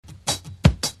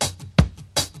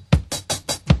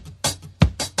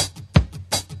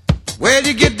Well,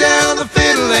 you get down the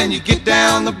fiddle and you get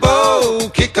down the bow.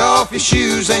 Kick off your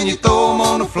shoes and you throw 'em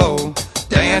on the floor.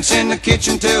 Dance in the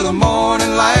kitchen till the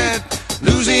morning light.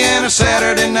 Louisiana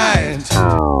Saturday night.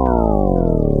 I'm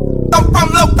from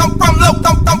Louisiana.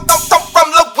 I'm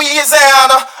from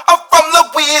Louisiana. I'm from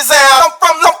Louisiana.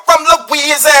 I'm from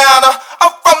Louisiana.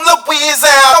 I'm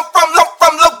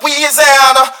from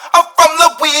Louisiana. I'm from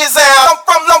Louisiana.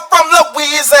 I'm from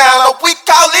Louisiana. We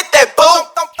call it that boom.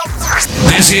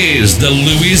 This is the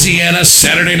Louisiana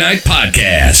Saturday Night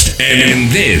Podcast,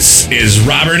 and this is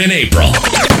Robert and April.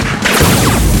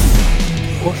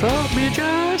 What's up,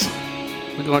 bitches?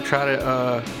 We're gonna try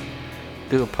to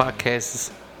do a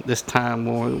podcast this time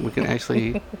when we can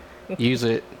actually use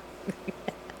it.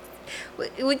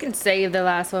 We can save the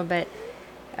last one, but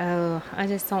I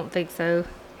just don't think so.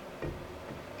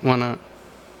 Why not?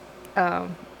 I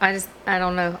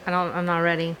don't know. I'm not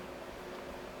ready.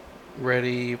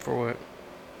 Ready for what?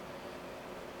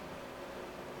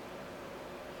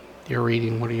 You're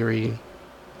reading. What are you reading?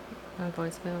 My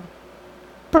voicemail.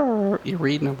 You're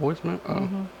reading a voicemail? Oh.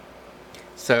 Mm-hmm.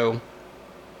 So,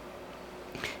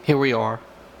 here we are.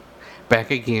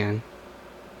 Back again.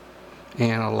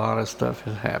 And a lot of stuff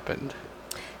has happened.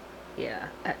 Yeah.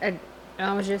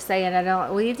 I was just saying,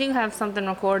 we do have something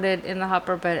recorded in the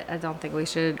hopper, but I don't think we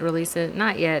should release it.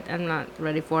 Not yet. I'm not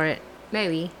ready for it.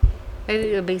 Maybe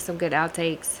it'll be some good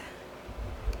outtakes.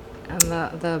 And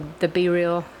the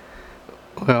B-reel.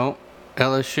 Well,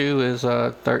 LSU is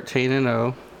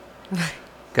 13-0.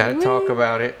 Got to talk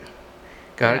about it.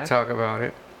 Talk about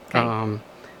it. Okay.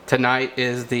 Tonight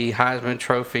is the Heisman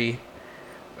Trophy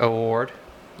Award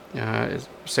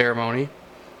ceremony.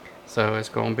 So it's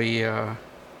going to be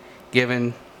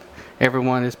given.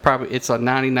 Everyone is it's a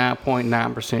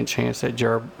 99.9% chance that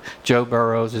Joe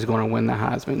Burrows is going to win the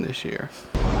Heisman this year.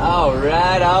 All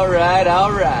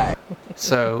right.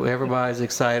 So everybody's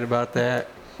excited about that.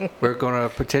 We're going to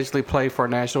potentially play for a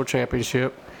national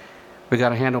championship. We got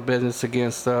to handle business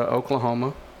against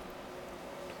Oklahoma.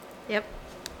 Yep.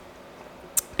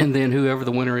 And then whoever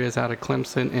the winner is out of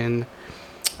Clemson and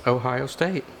Ohio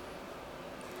State.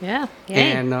 Yeah.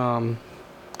 Yay. And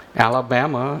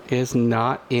Alabama is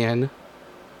not in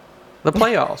the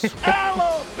playoffs.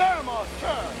 Alabama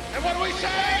turn. And what do we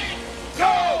say?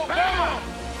 Go Bama!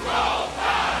 Roll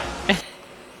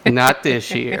Tide! Not this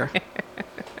year.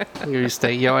 You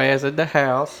stay your ass at the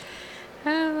house.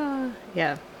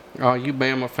 Yeah. All you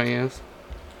Bama fans.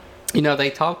 You know,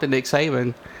 they talked to Nick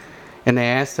Saban and they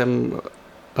asked him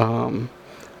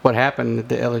what happened at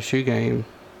the LSU game.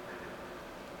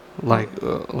 Like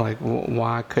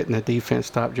why couldn't the defense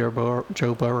stop Joe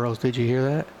Burrows? Did you hear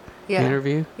that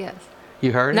interview? Yes.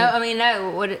 You heard No, it? I mean,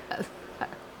 no. I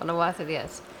don't know why I said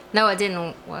yes. No, I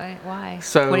didn't. Why?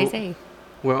 So, what did he say?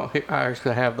 Well, I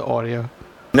actually have the audio.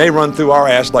 They run through our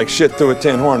ass like shit through a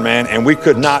tin horn, man, and we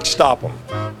could not stop them.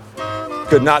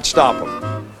 Could not stop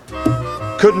them.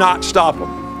 Could not stop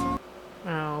them.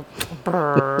 Oh,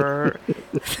 brr.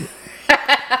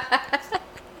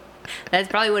 That's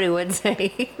probably what he would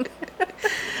say.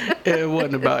 It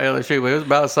wasn't about LSU, but it was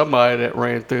about somebody that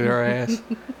ran through their ass.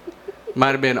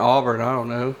 Might have been Auburn, I don't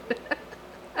know.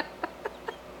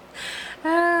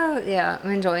 Oh, yeah,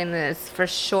 I'm enjoying this for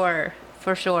sure.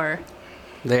 For sure.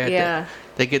 They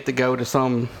get to go to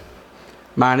some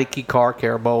Meineke Car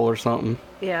Care Bowl or something.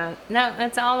 Yeah. No,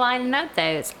 it's all lining up, though.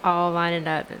 It's all lining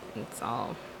up. It's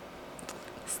all...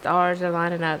 Stars are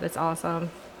lining up. It's awesome.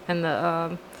 And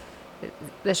the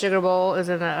Sugar Bowl is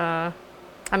in the...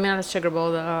 not the Sugar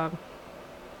Bowl,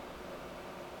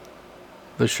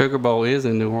 The Sugar Bowl is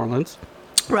in New Orleans.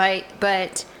 Right,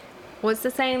 but... What's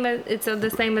the same? It's the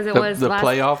same as it was the last...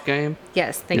 playoff game?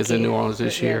 Yes, thank you. Is in New Orleans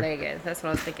this year. Yeah, there you go. That's what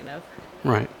I was thinking of.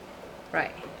 Right.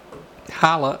 Right.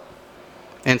 Holla.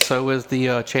 And so is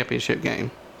the championship game.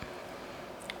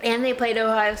 And they played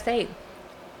Ohio State.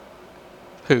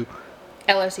 Who?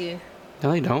 LSU.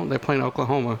 No, they don't. They're playing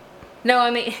Oklahoma. No, I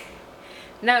mean...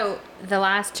 No, the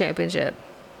last championship.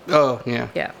 Oh, yeah.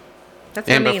 Yeah. That's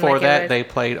what And I mean. before like that, they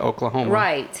played Oklahoma.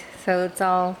 Right. So it's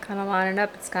all kind of lining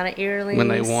up. It's kind of eerily When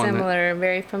they won similar and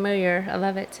very familiar. I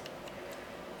love it.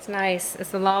 It's nice. It's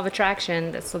the law of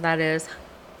attraction. That's what that is.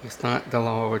 It's not the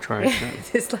law of attraction.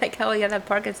 It's like how we had that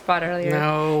parking spot earlier.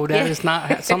 No, that is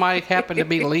not. Somebody happened to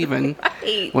be leaving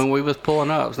Right. when we was pulling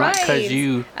up. It's not because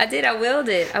you. I did. I willed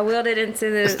it. I willed it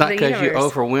into the It's not because you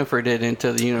universe. Oprah Winfrey'd it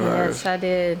into the universe. Yes, I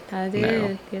did. I did.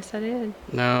 No. Yes, I did.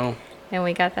 No, And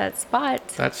we got that spot.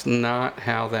 that's not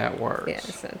how that works.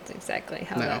 Yes, that's exactly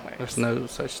how No, that works. there's no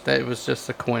such. That was just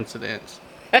a coincidence.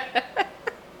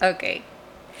 Okay.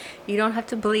 You don't have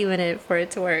to believe in it for it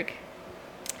to work.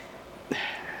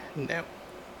 No.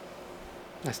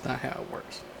 That's not how it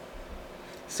works.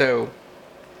 So,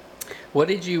 what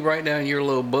did you write down in your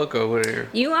little book over there?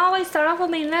 You always start off with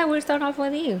me. No, we're starting off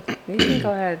with you. You can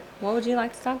go ahead. What would you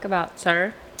like to talk about,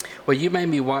 sir? Well, you made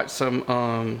me watch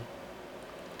some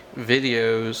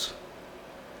videos.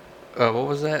 What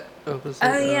was that?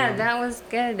 Yeah, that was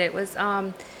good. It was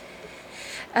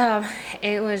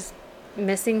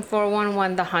Missing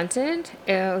 411 The Hunted.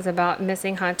 It was about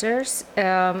missing hunters.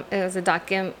 It was a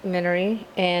documentary,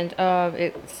 and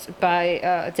it's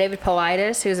by David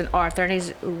Paulides, who's an author, and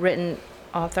he's written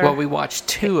author. Well, we watched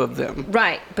 2 of them.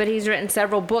 Right, but he's written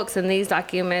several books, and these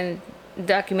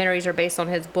documentaries are based on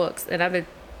his books, and I've been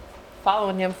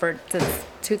following him since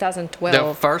 2012.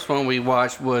 The first one we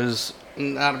watched was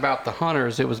not about the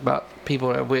hunters. It was about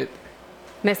people that went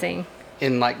missing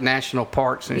in like national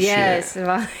parks and yes, shit.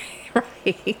 Yes,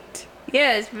 right.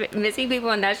 Yes, missing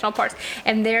people in national parks,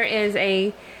 and there's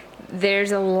a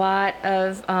lot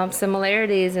of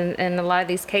similarities in a lot of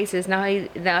these cases. Now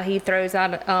he throws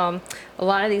out a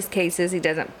lot of these cases. He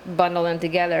doesn't bundle them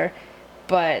together,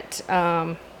 but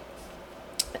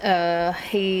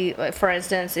he, for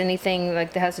instance, anything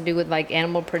like that has to do with like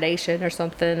animal predation or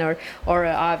something, or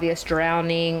an obvious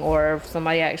drowning, or if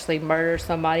somebody actually murders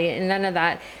somebody, and none of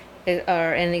that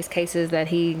are in these cases that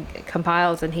he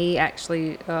compiles and he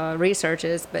actually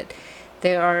researches. But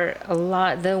there are a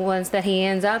lot. The ones that he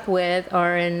ends up with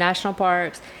are in national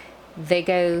parks. They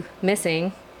go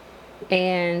missing,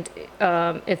 and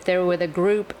if they're with a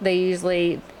group, they're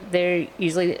usually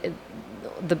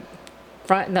the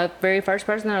very first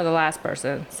person or the last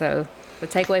person. So the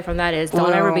takeaway from that is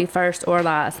don't ever be first or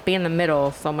last. Be in the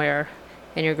middle somewhere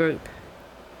in your group.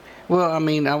 Well, I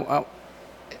mean,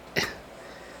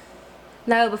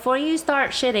 No, before you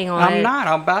start shitting on I'm it. not.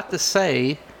 I'm about to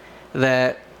say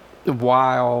that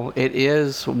while it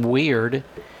is weird,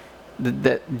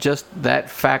 that just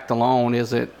that fact alone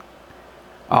isn't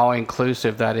all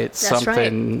inclusive. That it's That's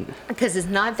something. right. Because it's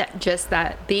not just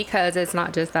that. Because it's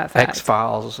not just that fact.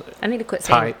 X-Files. I need to quit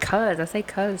saying type. cuz. I say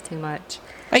cuz too much.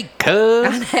 Hey, cuz.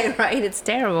 I know, right? It's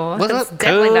terrible. What's It's up,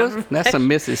 definitely cuz? That's some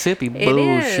Mississippi It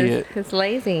bullshit. is. It's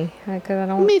lazy. Because I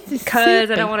don't. Mississippi. Because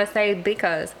I don't want to say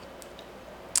because.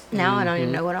 Now I don't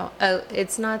even know what I'll. Oh,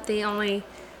 it's not the only.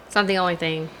 It's not the only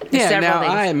thing. There's Yeah, several now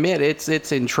things. I admit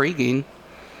it's intriguing.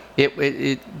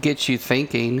 It gets you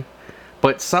thinking,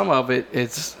 but some of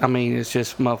it's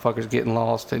just motherfuckers getting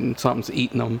lost and something's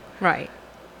eating them. Right.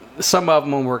 Some of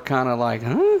them were kind of like,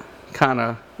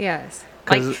 Yes.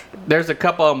 because Like there's a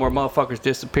couple of them where motherfuckers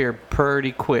disappear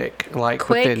pretty quick, like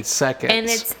within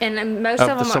seconds and most of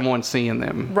of them are, someone seeing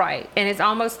them. right, and it's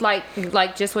almost like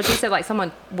just what you said, like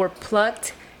someone were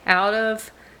plucked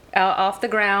off the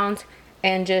ground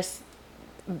and just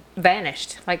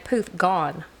vanished, like poof,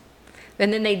 gone.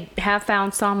 And then they have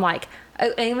found some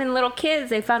even little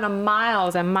kids, they found them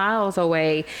miles and miles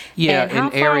away. Yeah, and how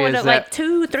in far areas was it? that Like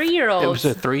 2-3-year-olds. It was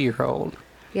a 3-year-old.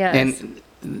 Yes. And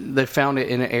they found it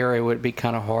in an area where it'd be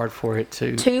kind of hard for it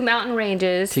to 2 mountain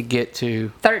ranges, to get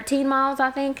to. 13 miles, I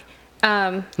think.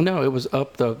 No, it was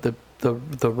up the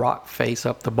rock face,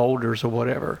 up the boulders or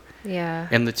whatever. Yeah.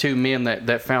 And the 2 men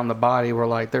that found the body were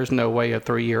like, "There's no way a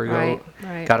 3-year-old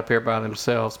Right. got up here by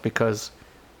themselves," because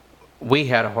we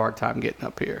had a hard time getting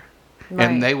up here, Right.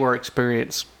 and they were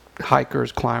experienced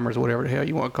hikers, climbers, whatever the hell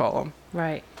you want to call them.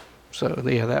 Right. So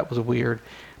yeah, that was weird.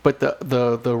 But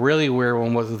the really weird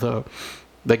one was the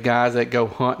guys that go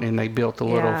hunting and they built a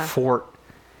little Yeah. fort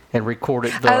and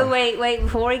recorded the. Oh wait!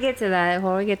 Before we get to that,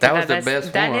 That was the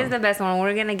best That one. is the best one.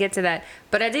 We're gonna get to that,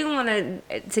 but I do want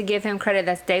to give him credit.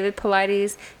 That's David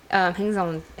Paulides.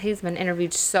 He's been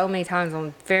interviewed so many times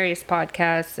on various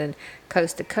podcasts and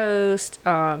Coast to Coast,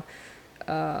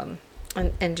 and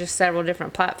just several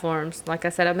different platforms. Like I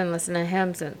said, I've been listening to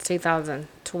him since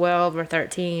 2012 or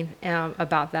 13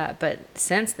 about that. But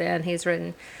since then, he's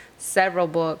written several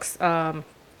books.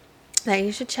 That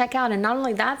you should check out. And not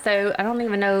only that, though, I don't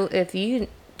even know if you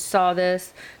saw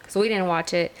this, because we didn't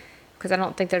watch it, because I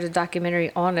don't think there's a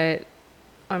documentary on it,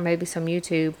 or maybe some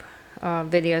YouTube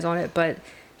videos on it, but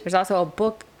there's also a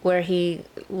book where he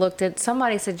looked at,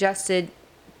 somebody suggested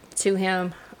to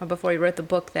him before he wrote the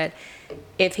book that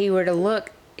if he were to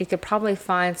look, he could probably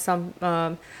find some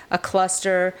a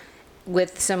cluster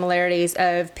with similarities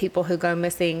of people who go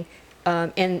missing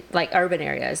in like urban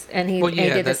areas, and he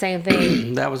did the same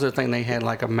thing. That was the thing. They had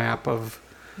like a map of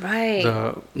Right.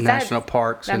 the national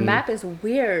parks. That map is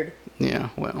weird. Yeah,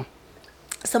 well.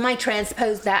 Somebody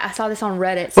transposed that. I saw this on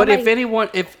Reddit. But if anyone,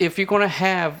 if you're gonna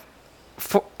have,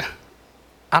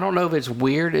 I don't know if it's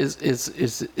weird.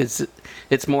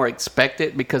 It's more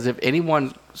expected, because if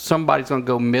somebody's going to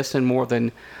go missing more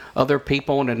than other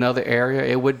people in another area,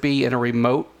 it would be in a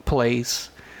remote place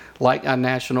like a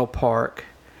national park,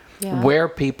 where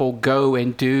people go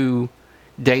and do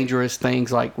dangerous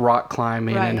things like rock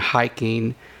climbing and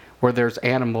hiking, where there's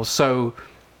animals. So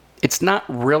it's not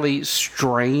really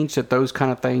strange that those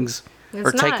kind of things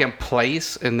are taking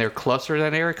place and they're clustered in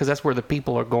that area, because that's where the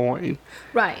people are going.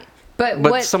 Right.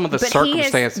 But some of the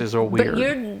circumstances are weird. But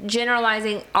you're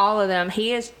generalizing all of them. He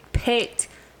has picked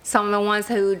some of the ones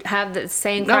who have the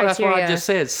same criteria. No, that's what I just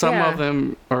said. Some of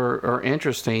them are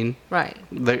interesting. Right.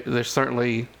 They're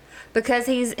certainly... Because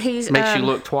he's makes you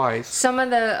look twice. Some of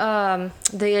the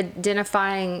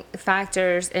identifying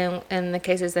factors in the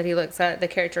cases that he looks at, the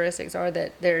characteristics are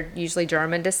that they're usually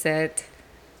German descent.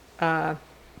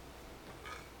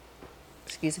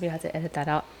 Excuse me, I have to edit that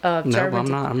out. No, I'm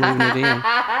not. I'm leaving it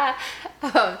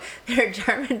in. They're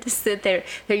German descent. They're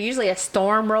usually a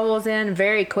storm rolls in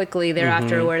very quickly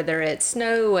thereafter, whether it's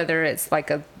snow, whether it's like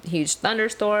a huge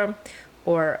thunderstorm,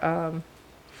 or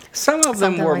some of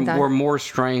them were more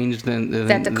strange than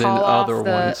other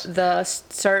ones. The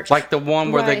search, like the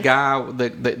one where the guy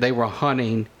that they were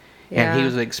hunting, and he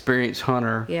was an experienced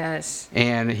hunter. Yes.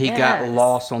 And he got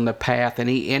lost on the path, and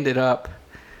he ended up.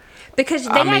 Because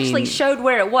they actually showed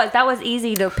where it was. That was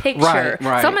easy to picture.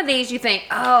 Right. Some of these you think,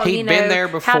 he'd been there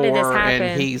before, how did this happen?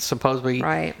 and he supposedly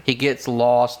he gets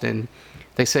lost, and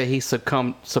they say he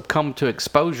succumbed to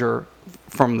exposure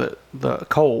from the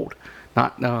cold,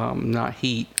 not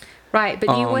heat. Right,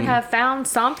 but you would have found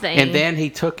something. And then he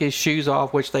took his shoes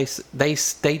off, which they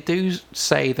do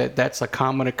say that's a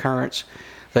common occurrence.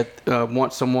 That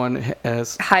once someone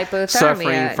has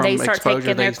suffering from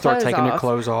exposure, they start taking their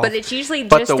clothes off. But it's usually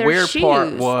just their weird shoes,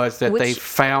 part was that they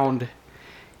found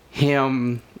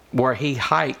him where he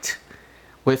hiked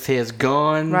with his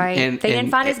gun. Right. They didn't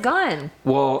find his gun.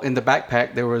 Well, in the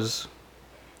backpack there was.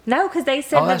 No, because they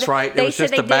said that's right. They said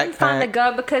they didn't find the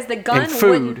gun because the gun and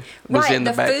food was in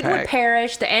the backpack. Food would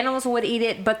perish, the animals would eat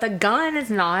it, but the gun is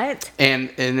not. And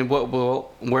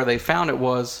where they found it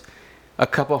was a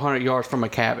couple hundred yards from a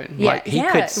cabin. Yeah, like he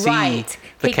could see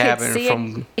the cabin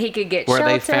from he could get where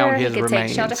shelter, they found his he could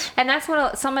remains. Take shelter. And that's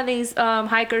what some of these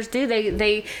hikers do.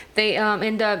 They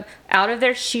end up out of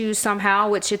their shoes somehow,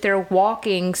 which if they're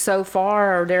walking so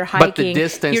far or they're hiking, but the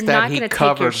distance that he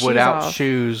covered without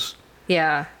shoes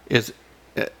is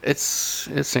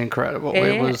it's incredible.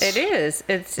 It is.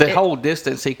 It's the whole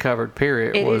distance he covered,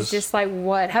 period. It was is just like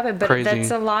what happened. But crazy. That's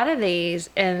a lot of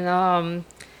these, and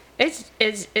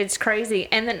it's crazy.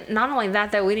 And then not only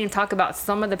that, though, we didn't talk about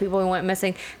some of the people who went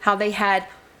missing, how they had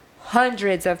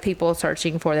hundreds of people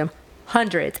searching for them.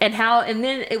 Hundreds. And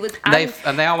then it was...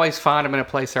 They always find them in a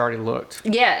place they already looked.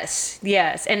 Yes.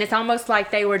 And it's almost like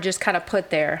they were just kind of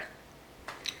put there.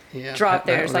 Yeah. Dropped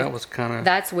there. That was kind of...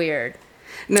 That's weird.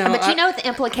 No, but you know what the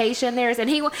implication there is,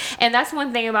 and that's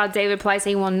one thing about David Price.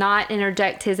 He will not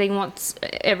interject he wants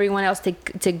everyone else to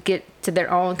get to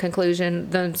their own conclusion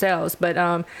themselves. But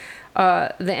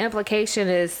the implication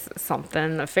is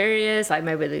something nefarious, like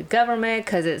maybe the government,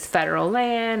 because it's federal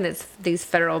land, it's these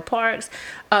federal parks.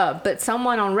 But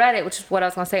someone on Reddit, which is what I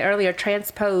was going to say earlier,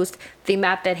 transposed the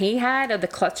map that he had of the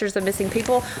clusters of missing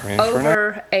people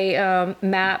over a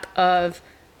map of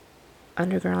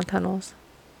underground tunnels.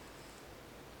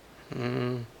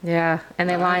 Yeah, and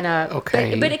they line up.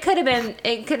 Okay, but it could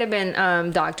have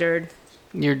been doctored.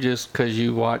 You're just because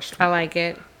you watched. I like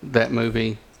it. That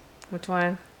movie. Which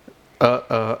one?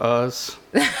 Us.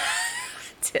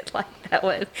 Did like that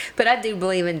one, but I do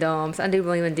believe in domes. I do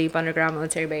believe in deep underground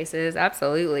military bases.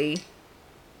 Absolutely.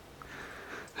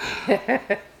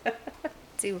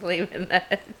 Do believe in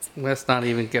that. Let's not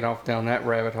even get off down that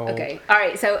rabbit hole. Okay. All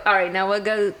right. Now we'll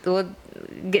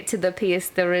get to the piece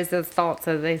de resistance,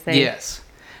 as they say. Yes.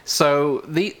 So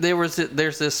there's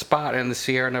this spot in the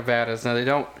Sierra Nevadas. Now they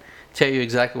don't tell you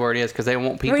exactly where it is because they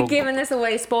want people. We're giving this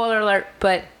away. Spoiler alert!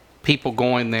 But people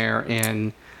going there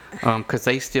and because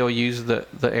they still use the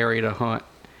area to hunt.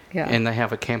 Yeah. And they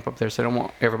have a camp up there, so they don't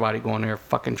want everybody going there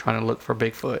fucking trying to look for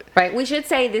Bigfoot. Right. We should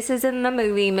say this is in the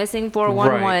movie Missing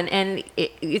 411, and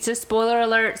it's a spoiler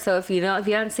alert. So if you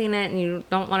haven't seen it and you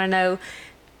don't want to know,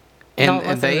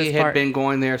 and they had been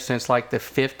going there since like the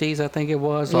 50s, I think it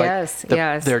was. Like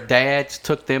yes. Their dads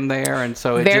took them there, and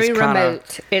so it very just kinda,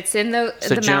 remote. It's in the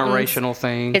it's a generational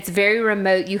thing. It's very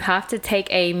remote. You have to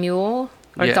take a mule.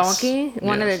 Or donkey,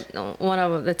 one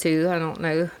of the two. I don't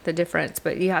know the difference,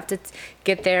 but you have to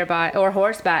get there or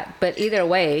horseback. But either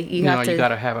way, you have to. You got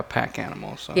to have a pack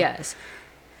animal. So. Yes,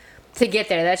 to get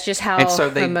there. That's just how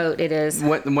remote it is.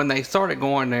 When they started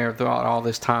going there throughout all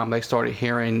this time, they started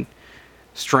hearing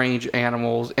strange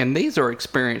animals, and these are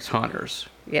experienced hunters.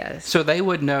 Yes. So they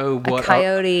would know what a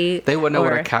coyote. They would know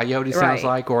what a coyote sounds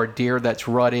like, or a deer that's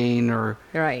rutting, or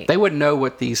they would know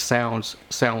what these sounds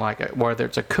sound like, whether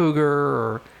it's a cougar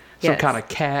or some kind of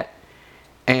cat.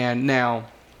 And now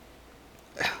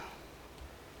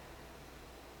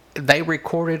they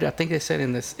recorded. I think they said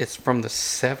in this. It's from the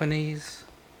 70s.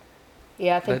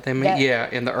 Yeah, I think in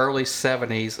the early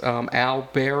 70s. Al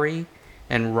Berry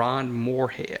and Ron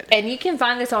Moorhead. And you can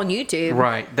find this on YouTube.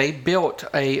 Right. They built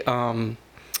a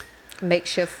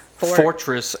makeshift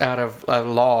fortress out of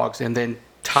logs, and then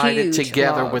tied it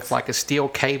together with like a steel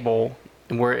cable,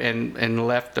 and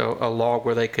left a log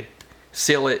where they could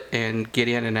seal it and get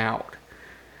in and out.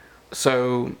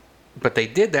 So, but they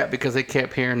did that because they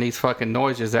kept hearing these fucking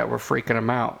noises that were freaking them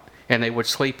out, and they would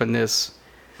sleep in this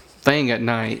thing at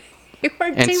night.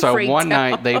 And so one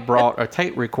night they brought a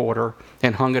tape recorder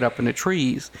and hung it up in the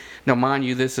trees. Now, mind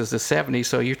you, this is the 70s,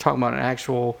 so you're talking about an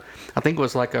actual, I think it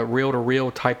was like a reel-to-reel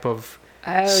type of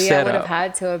setup. It would have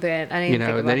had to have been. I didn't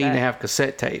think about they didn't even have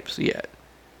cassette tapes yet.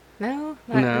 No?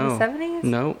 In the 70s?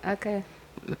 No. Okay.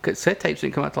 Cassette tapes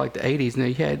didn't come out to like the 80s. Now,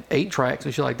 you had 8 tracks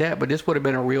and shit like that, but this would have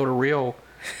been a reel-to-reel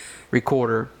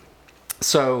recorder.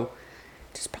 So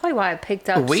that's probably why I picked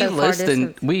up so far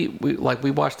distance. We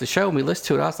watched the show and we listened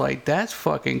to it. I was like, that's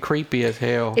fucking creepy as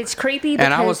hell. It's creepy because...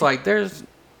 And I was like, there's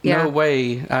no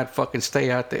way I'd fucking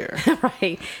stay out there.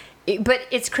 Right. But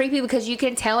it's creepy because you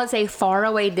can tell it's a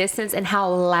faraway distance and how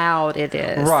loud it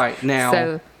is. Right.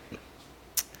 Now,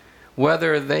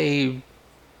 whether they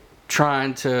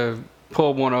trying to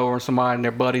pull one over somebody and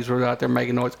their buddies were out there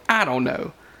making noise, I don't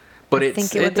know. But it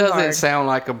doesn't sound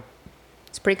like a...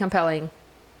 It's pretty compelling.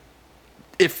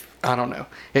 I don't know.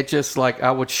 It's just like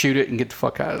I would shoot it and get the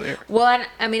fuck out of there. Well,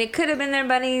 I mean, it could have been their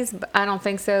buddies, but I don't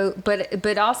think so.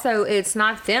 But also, it's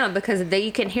not them because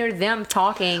you can hear them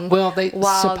talking. Well,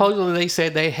 supposedly they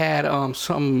said they had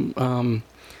some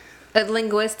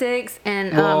linguistics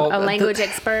and a language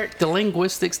expert. The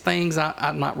linguistics things,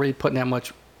 I'm not really putting that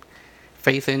much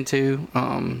faith into.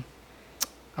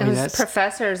 It was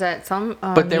professors at some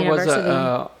but there university.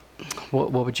 Was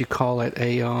what would you call it?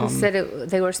 They said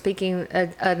they were speaking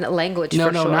a language. No,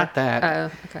 for sure. not that.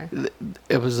 Oh, okay.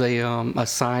 It was a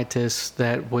scientist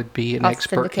that would be an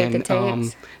expert in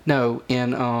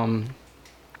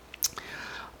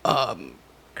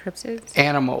cryptids?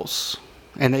 Animals,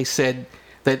 and they said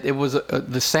that it was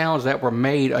the sounds that were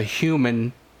made a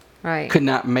human. Right. Could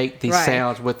not make these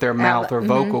sounds with their mouth or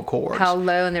vocal cords. How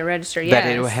low in their register, yes.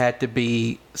 That it had to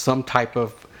be some type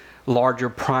of larger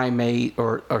primate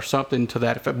or something to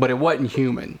that effect. But it wasn't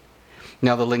human.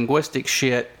 Now, the linguistic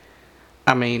shit,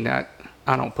 I mean, I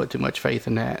don't put too much faith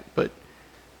in that. But,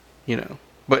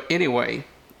 But anyway,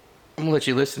 I'm going to let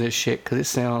you listen to this shit because it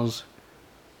sounds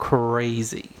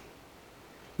crazy.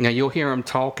 Now, you'll hear him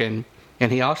talking.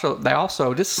 And they also,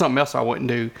 this is something else I wouldn't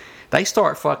do. They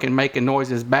start fucking making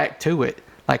noises back to it,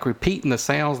 like repeating the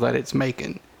sounds that it's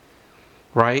making,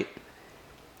 right?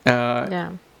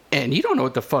 Yeah. And you don't know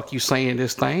what the fuck you saying in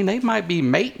this thing. They might be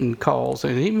mating calls,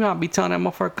 and he might be telling that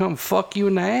motherfucker come fuck you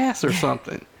in the ass or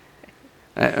something.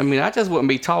 I mean, I just wouldn't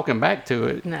be talking back to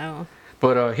it. No.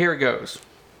 But here it goes.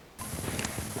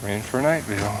 We're in for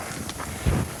Nightville.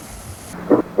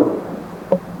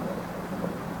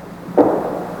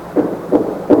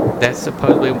 That's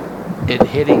supposedly it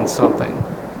hitting something.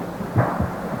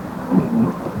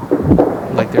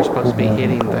 Like they're supposed to be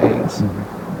hitting things.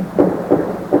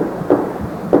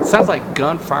 Sounds like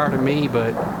gunfire to me,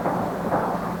 but...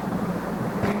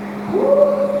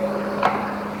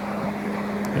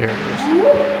 There it is.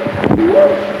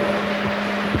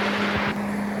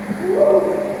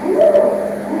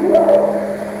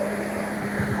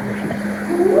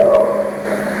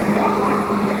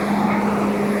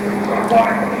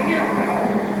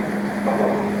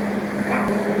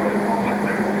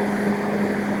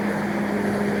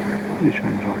 You're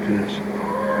trying to talk to this.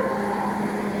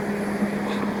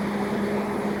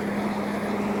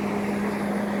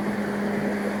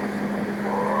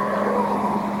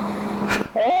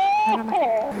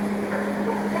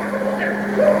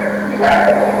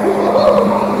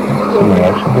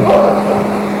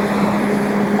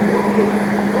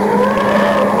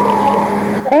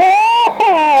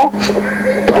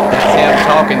 That's him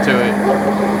talking to it.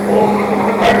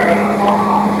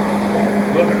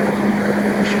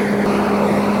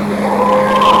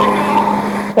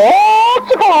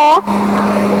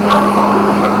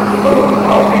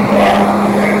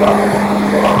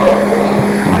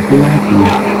 Like laughing.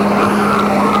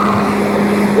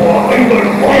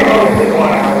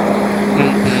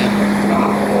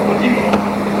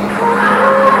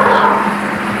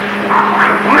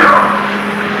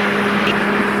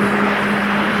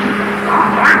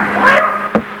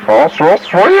 That's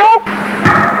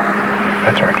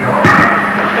our job.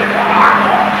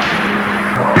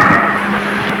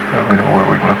 We know where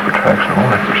we look for tracks of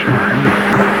oil for sure.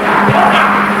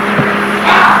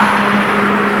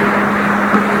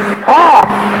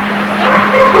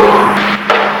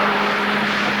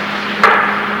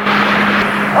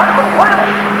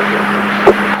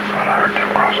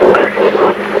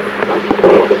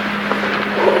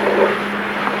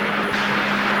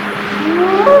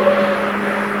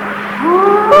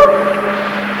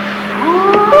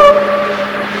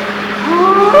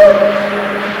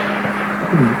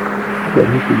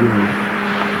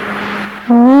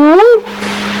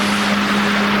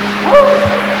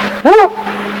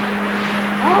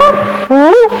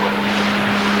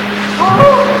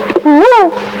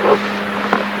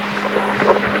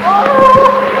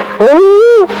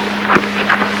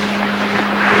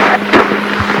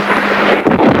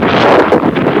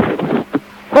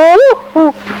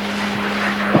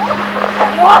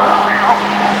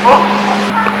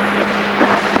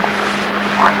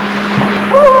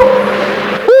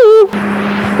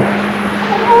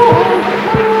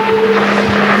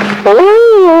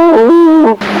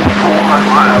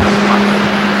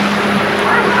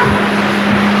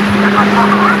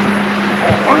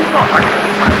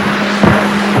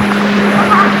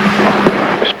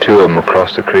 There's two of them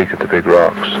across the creek at the big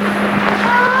rocks.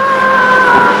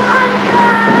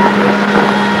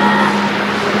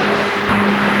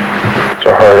 It's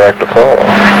a hard act to follow.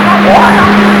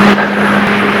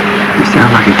 It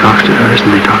sounds like he talks to us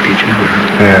and they talk to each other.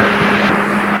 Yeah.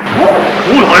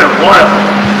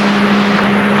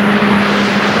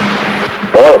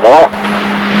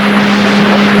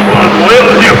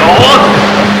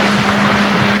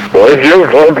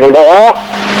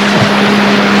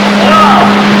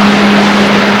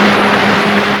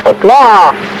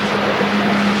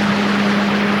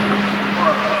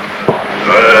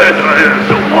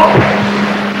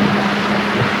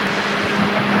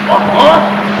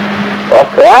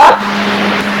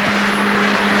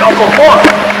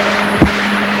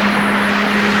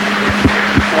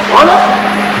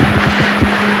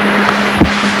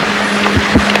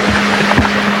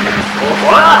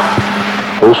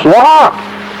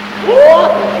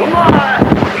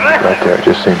 Right there, I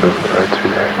just seen movement right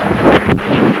through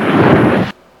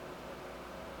there.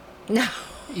 No.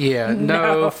 Yeah,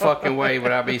 no fucking way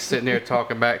would I be sitting there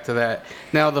talking back to that.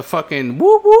 Now the fucking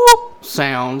whoop whoop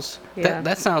sounds, Yeah.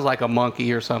 that sounds like a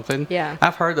monkey or something. Yeah.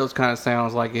 I've heard those kind of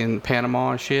sounds like in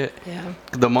Panama and shit. Yeah.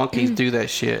 The monkeys do that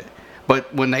shit.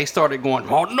 But when they started going,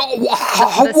 oh no,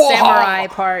 The samurai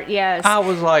part, yes. I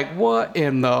was like, what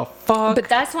in the fuck? But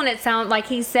that's when it sounds like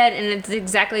he said, and it's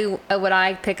exactly what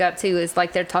I pick up too. Is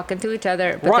like they're talking to each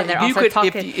other, but then they're you also could,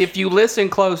 talking. if you listen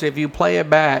close, if you play it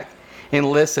back and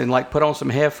listen, like put on some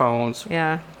headphones,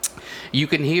 Yeah. you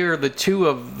can hear the two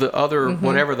of the other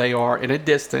whatever they are in a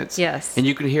distance. Yes. And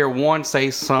you can hear one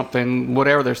say something,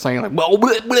 whatever they're saying, like blah,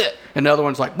 blah, blah, and the other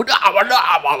one's like blah, blah,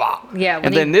 blah, blah. Yeah, when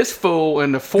And then this fool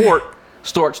in the fort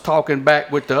starts talking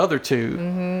back with the other two.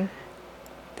 And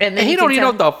And then he you don't can even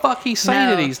know tell- what the fuck he's saying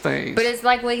No. to these things. But it's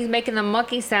like when he's making the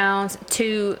monkey sounds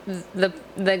to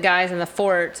the guys in the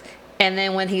fort, and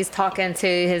then when he's talking to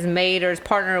his mate or his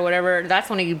partner or whatever, that's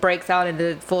when he breaks out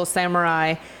into full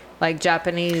samurai, like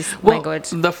Japanese language.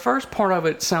 The first part of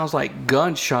it sounds like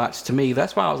gunshots to me.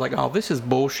 That's why I was like, oh, this is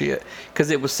bullshit.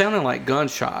 Because it was sounding like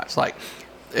gunshots. Like,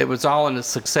 it was all in a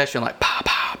succession, like, pow,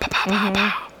 pow, pow, pow, pow,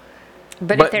 pow.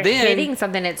 But but if they're then- hitting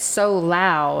something, it's so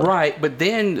loud. Right, but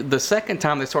then the second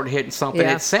time they started hitting something,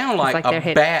 Yeah. it sounded It's like, like a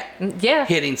they're bat Yeah.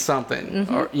 hitting something.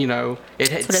 Or, you know,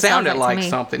 it what it sounds sounded like to like me.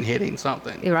 something hitting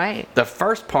something. You're right. The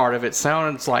first part of it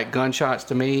sounded like gunshots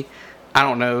to me. I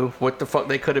don't know what the fuck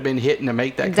they could have been hitting to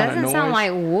make that It kind of doesn't noise. sound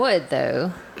like wood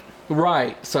though.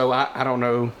 Right, so I don't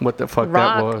know what the fuck that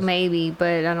Rock was. maybe,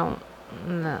 but I don't.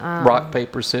 No, Rock,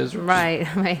 paper, scissors. Right,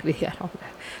 maybe I don't know.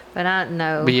 But I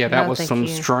know. But yeah, that No, was thank some you.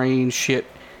 strange shit.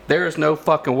 There is no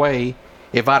fucking way.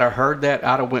 If I'd have heard that,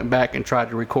 I'd have went back and tried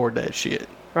to record that shit.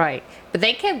 Right, but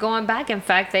they kept going back. In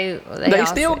fact, they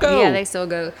still go. Yeah, they still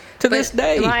go To this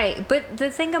day. Right, but the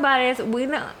thing about it is, we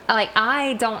don't like.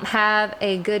 I don't have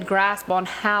a good grasp on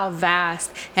how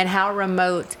vast and how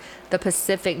remote the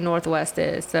Pacific Northwest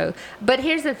is. So, but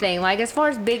here's the thing: like as far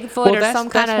as Bigfoot or some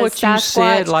kind of what Sasquatch, you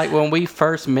said. Like when we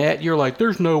first met, you're like,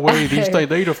 "There's no way these things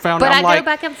they'd have found." But I'm I go like,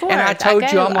 back and forth. And I I told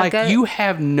you, go- I'm I like, go- you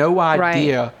have no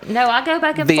idea. Right. No, I go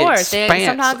back and the forth. expanse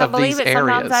Sometimes I of believe these it,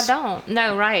 sometimes I areas. don't.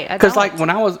 No, right. Because like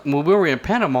when we were in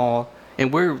Panama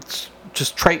and we're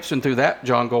just traipsing through that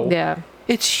jungle. Yeah.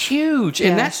 It's huge,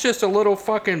 Yeah. and that's just a little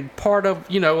fucking part of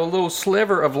a little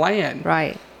sliver of land.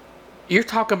 Right. You're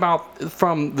talking about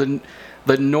from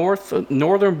the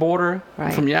northern border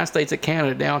Right. from the United States and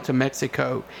Canada down to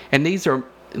Mexico, and these are,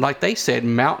 like they said,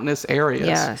 mountainous areas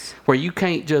Yes. where you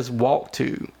can't just walk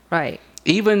to. Right.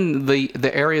 Even the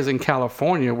areas in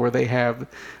California where they have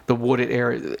the wooded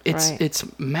area, Right. it's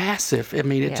massive. I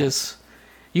mean, it Yes. just,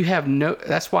 you have no.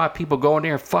 That's why people go in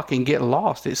there and fucking get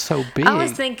lost. It's so big. I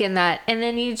was thinking that, and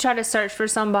then you try to search for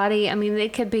somebody. I mean, they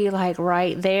could be like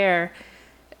right there,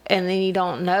 and then you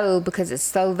don't know because it's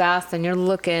so vast, and you're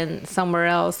looking somewhere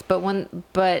else. But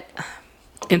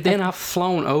And then I've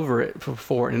flown over it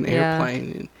before in an Yeah.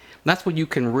 airplane. And that's when you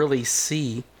can really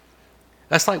see.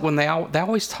 That's like when they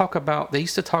always talk about, they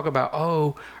used to talk about,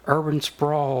 oh, urban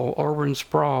sprawl.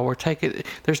 We're taking,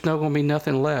 there's no going to be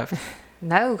nothing left.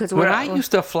 no, because When I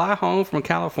used to fly home from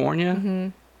California, Mm-hmm.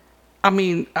 I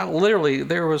mean, literally,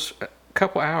 there was a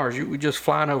couple hours you were just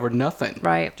flying over nothing.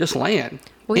 Right. Just land.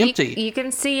 well, empty. You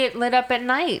can see it lit up at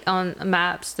night on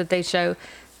maps that they show.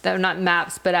 They're not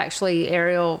maps, but actually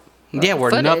aerial. Yeah,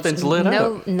 where footage. nothing's lit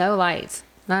up. No lights.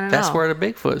 None at That's all. where the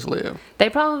Bigfoots live. They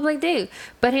probably do.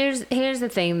 But here's the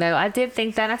thing, though. I did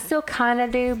think that. I still kind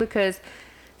of do, because it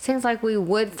seems like we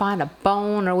would find a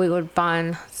bone or we would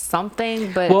find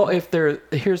something. But Well,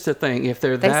 here's the thing. If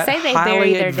they're They that say they highly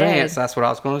bury their advanced, dead. that's what I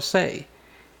was going to say.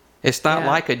 It's not Yeah.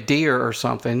 like a deer or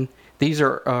something. These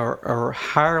are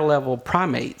higher level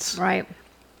primates. right.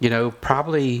 You know,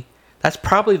 that's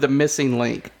probably the missing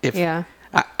link. Yeah.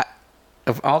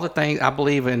 Of all the things, I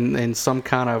believe in some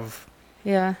kind of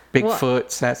Yeah. Bigfoot,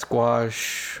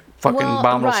 Sasquatch, fucking well,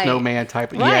 abominable right. snowman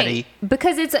type of Right. Yeti.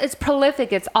 Because it's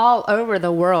prolific. It's all over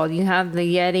the world. You have the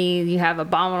Yeti, you have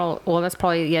abominable, well, that's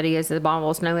probably Yeti is the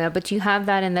abominable snowman, but you have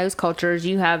that in those cultures.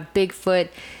 You have Bigfoot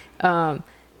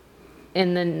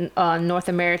in the North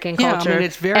American culture. Yeah, I mean,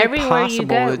 it's very Everywhere you possible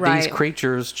go, that right. these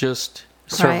creatures just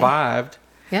survived.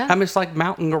 Yeah. I mean, it's like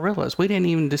mountain gorillas. We didn't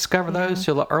even discover those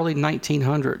till the early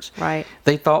 1900s. Right.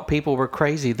 They thought people were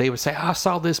crazy. They would say, I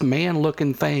saw this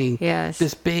man-looking thing. Yes.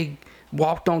 This big,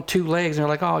 walked on two legs. And they're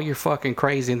like, oh, you're fucking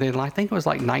crazy. And then I think it was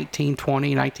like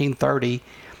 1920, 1930,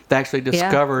 they actually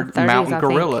discovered 30s, mountain I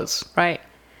think. gorillas. Right.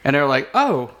 And they're like,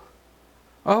 oh,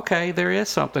 okay, there is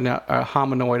something, a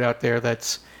hominoid out there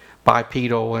that's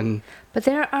bipedal and... But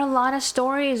there are a lot of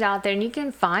stories out there, and you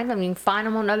can find them. You can find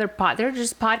them on other They're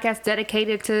just podcasts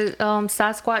dedicated to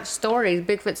Sasquatch stories,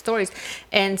 Bigfoot stories,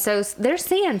 and so they're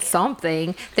seeing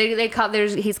something.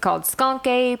 He's called Skunk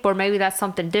Ape, or maybe that's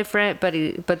something different. But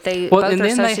they both and are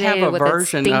then they associated have a with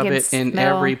version of stinking it in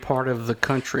smell. every part of the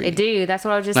country. They do. That's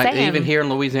what I was just Like saying. even here in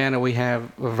Louisiana, we have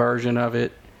a version of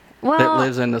it that Well,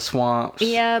 lives in the swamps.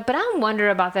 Yeah, but I wonder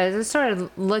about those. I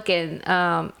started looking.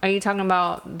 Are you talking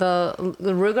about the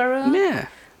Rougarou? Yeah.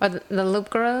 Or the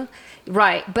Loup-garou?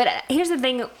 Right. But here's the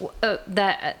thing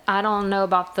that I don't know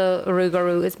about the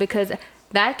Rougarou is because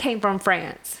that came from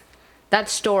France. That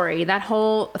story, that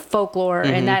whole folklore,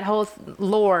 and that whole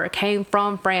lore came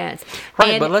from France. Right,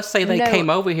 And but let's say they no- came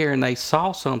over here and they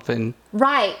saw something.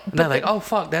 Right. And they're like, oh,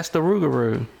 fuck, that's the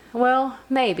Rougarou. Well,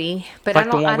 maybe. But Like I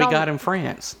the don't, one I we don't, got in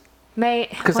France.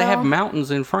 Because They have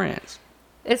mountains in France.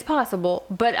 It's possible,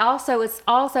 but also it's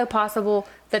also possible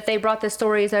that they brought the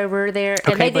stories over there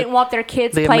and Okay, they but didn't want their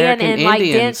kids the playing American in like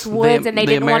Indians- dense woods, and they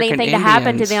the didn't want American anything to happen to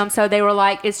Indians- them. So they were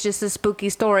like, "It's just a spooky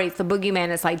story. It's the boogeyman.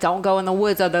 It's like don't go in the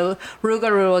woods, or the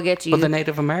Rougarou will get you." But the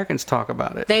Native Americans talk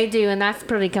about it. They do, and that's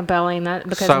pretty compelling. That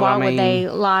because So, why I mean, would they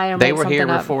lie or they make were something here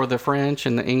up? before the French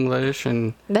and the English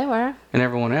and They were.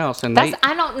 everyone else. And That's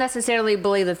I don't necessarily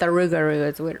believe that the Rougarou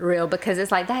is real because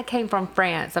it's like that came from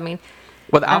France. I mean.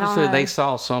 but I don't obviously know. they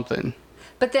saw something.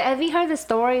 But have you heard the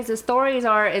stories? The stories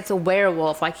are it's a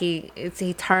werewolf. Like he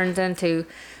turns into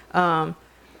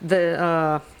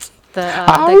the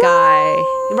guy,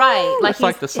 right? Like It's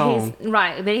like the song. He's,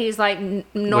 right, but he's like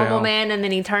normal Well. man, and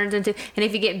then he turns into. And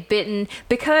if you get bitten,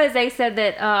 because they said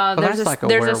that that's there's like a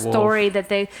there's a werewolf. story that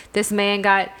this man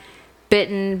got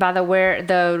bitten by the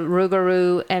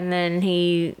Rougarou, and then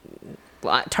he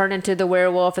turned into the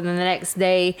werewolf, and then the next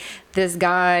day this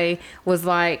guy was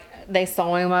like. They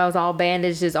saw him. I was all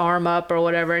bandaged, his arm up or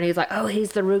whatever, and he's like, "Oh,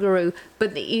 he's the Rougarou."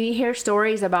 But you hear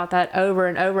stories about that over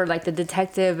and over. Like the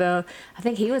detective, I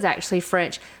think he was actually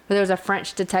French, but there was a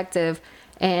French detective,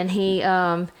 and he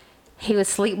was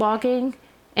sleepwalking,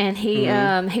 and he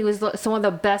was some of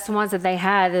the best ones that they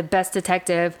had, the best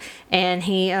detective, and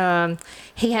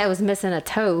was missing a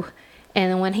toe,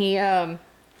 and when he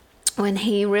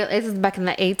really, this was back in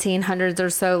the 1800s or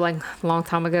so, like a long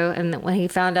time ago, and when he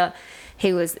found out.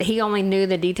 he only knew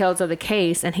the details of the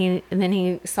case, and then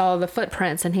he saw the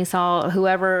footprints, and he saw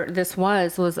whoever this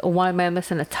was one man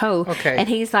missing a toe. Okay. And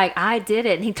he's like, I did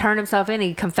it. And he turned himself in.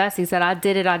 He confessed. He said, I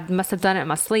did it. I must have done it in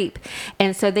my sleep.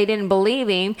 And so they didn't believe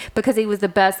him because he was the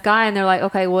best guy. And they're like,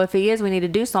 okay, well, if he is, we need to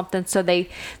do something. So they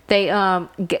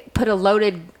put a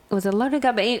loaded. Was a loaded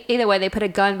gun, but either way, they put a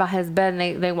gun by his bed,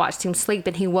 and they watched him sleep,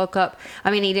 and he woke up. I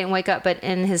mean, he didn't wake up, but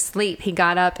in his sleep, he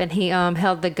got up and he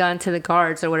held the gun to the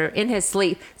guards or whatever in his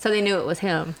sleep, so they knew it was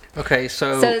him. Okay,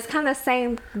 so it's kind of the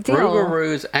same deal.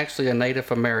 Rougarou is actually a Native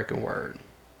American word,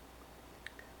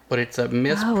 but it's a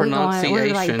mispronunciation.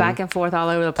 We're like back and forth all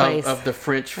over the place of the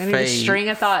French we need phrase. to string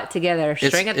a thought together.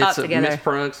 It's a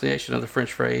mispronunciation of the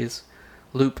French phrase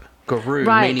loup garou,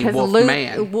 right, meaning wolf loup,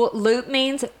 man. Loup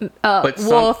means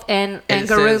wolf, and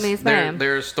garou means man.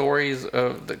 There are stories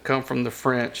that come from the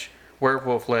French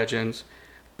werewolf legends,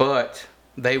 but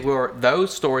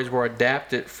those stories were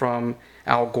adapted from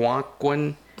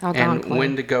Algonquin and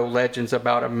Wendigo legends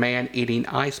about a man-eating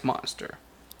ice monster.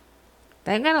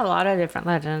 They've got a lot of different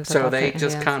legends. So they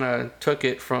just kind of took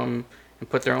it from and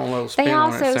put their own little spin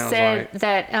on it. They also said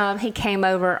that he came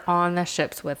over on the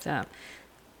ships with them.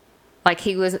 Like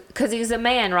he was, because he's a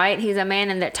man, right? He's a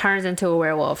man and that turns into a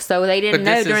werewolf. So they didn't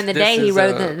know during the day he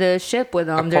rode the ship with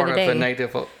them during the day. Part of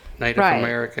the Native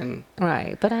American.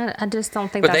 Right, but I just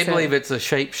don't think But they believe it's a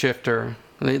shapeshifter.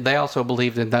 They also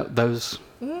believed in those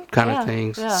kind of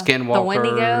things. Yeah. Skinwalkers. The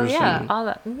Wendigo, all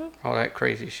that. Mm-hmm. All that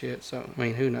crazy shit. So, I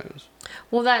mean, who knows?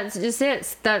 Well, that's just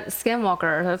it. That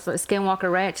Skinwalker. That's what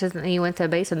Skinwalker Ranch is. You went to a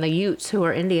base in the Utes, who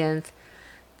are Indians.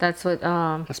 That's what.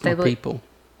 That's my people.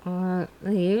 The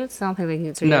Utes? I don't think the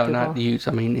Utes are your people. No, not the Utes.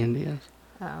 I mean Indians.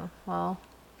 Oh, well.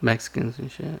 Mexicans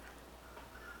and shit.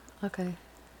 Okay.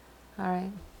 All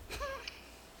right.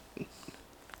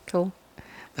 Cool.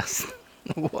 That's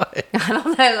what? I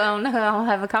don't know. I don't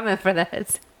have a comment for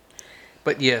that.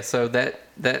 But yeah, so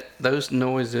those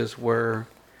noises were.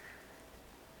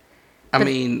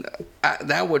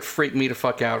 That would freak me the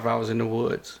fuck out if I was in the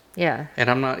woods. Yeah. And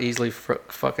I'm not easily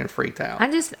fucking freaked out. I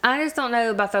just don't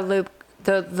know about the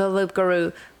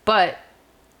loup-garou, but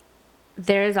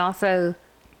there is also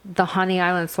the Honey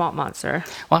Island swamp monster.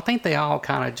 Well, I think they all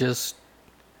kind of just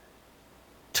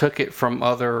took it from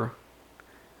other.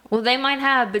 Well, they might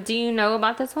have, but do you know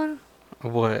about this one?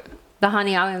 What? The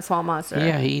Honey Island swamp monster.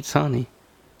 Yeah, he eats honey.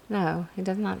 No, he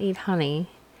does not eat honey.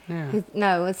 Yeah.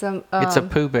 No, it's a. It's a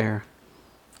Pooh Bear.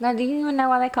 Now, do you even know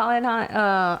why they call it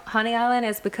Honey Island?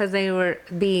 It's because they were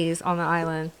bees on the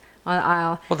island, on the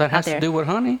isle. Well, that has to do with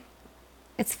honey.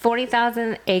 It's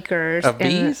 40,000 acres. Of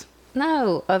bees?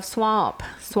 No, of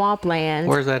swampland.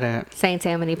 Where's that at? St.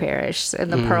 Tammany Parish in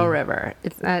the Pearl River.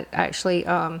 It's not actually.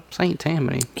 St.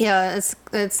 Tammany. Yeah, it's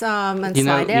in Slidell. You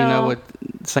know what?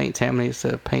 St. Tammany is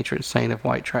the patron saint of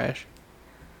white trash.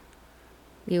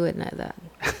 You would know that.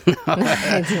 No,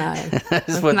 it's not.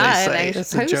 That's what they say.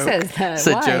 It's a joke. Who says that? It's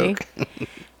a Why? joke.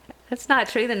 That's not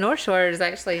true. The North Shore is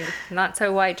actually not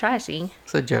so white trashy.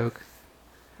 It's a joke.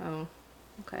 Oh,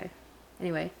 okay.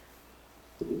 Anyway.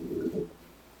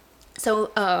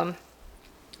 So,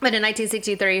 but in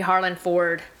 1963, Harlan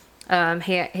Ford,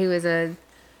 he was a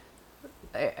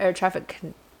air traffic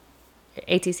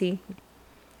ATC,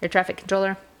 air traffic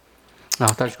controller. Oh, I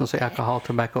thought you were going to say alcohol,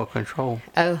 tobacco control.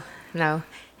 Oh, no.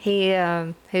 He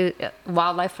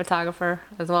wildlife photographer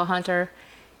as well, hunter,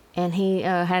 and he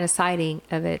had a sighting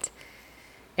of it,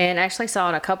 and actually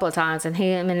saw it a couple of times. And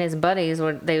him and his buddies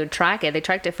would track it. They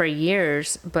tracked it for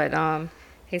years, but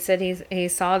he said he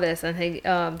saw this, and he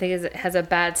thinks it has a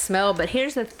bad smell. But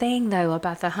here's the thing, though,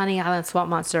 about the Honey Island swamp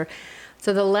monster.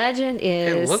 So the legend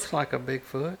is it looks like a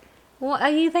Bigfoot.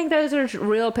 Well, you think those are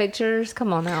real pictures?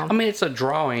 Come on now. I mean, it's a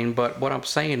drawing, but what I'm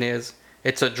saying is,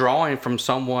 it's a drawing from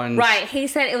someone's... Right. He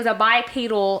said it was a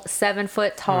bipedal,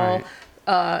 7-foot tall,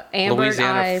 amber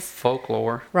Louisiana eyes.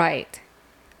 folklore. Right.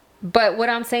 But what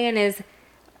I'm saying is,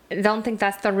 don't think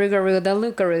that's the Rougarou, the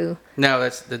loup-garou. No,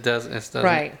 it doesn't.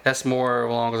 Right. That's more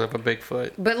along of a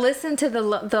Bigfoot. But listen to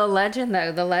the legend,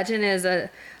 though. The legend is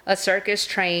a circus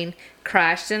train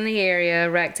crashed in the area,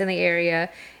 wrecked in the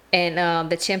area, and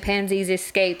the chimpanzees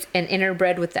escaped and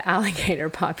interbred with the alligator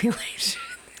population.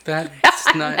 That's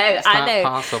not, not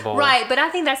possible. Right, but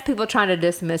I think that's people trying to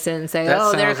dismiss it and say,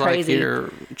 they're crazy. Like your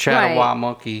Chattawaa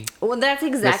monkey. Well, that's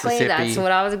exactly, that's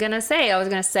what I was going to say. I was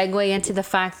going to segue into the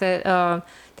fact that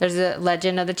There's a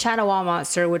legend of the Chattawa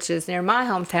monster, which is near my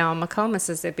hometown, Macomb,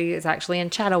 Mississippi. It's actually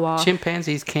in Chattawa.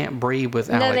 Chimpanzees can't breathe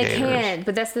with No, alligators. they can't.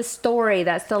 But that's the story.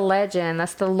 That's the legend.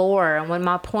 That's the lore. And when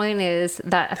my point is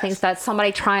that I think that's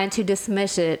somebody trying to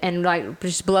dismiss it and like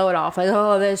just blow it off, like,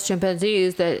 oh, there's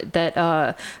chimpanzees that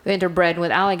interbred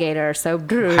with alligators. So How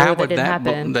that would didn't that?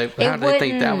 happen. How do they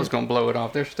think that was going to blow it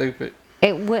off? They're stupid.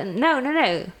 It wouldn't. No.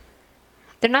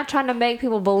 They're not trying to make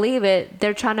people believe it.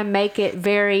 They're trying to make it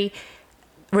very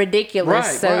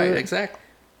ridiculous. Right, exactly.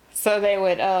 So they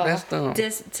would That's dumb.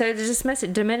 to dismiss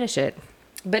it, diminish it.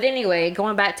 But anyway,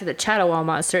 going back to the Chattawa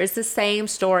monster, it's the same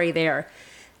story there.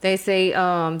 They say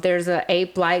there's a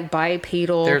ape-like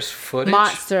bipedal There's footage?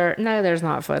 monster. No, there's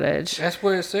not footage. That's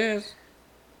what it says.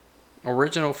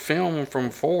 Original film from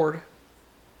Ford.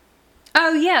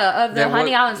 Oh yeah, of the That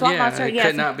Honey wa- Island Swamp yeah, monster. it Yes.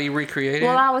 could not be recreated.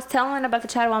 Well, I was telling about the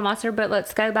Chattawa monster, but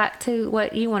let's go back to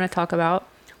what you want to talk about.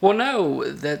 Well, no,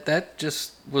 that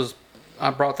just was.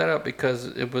 I brought that up because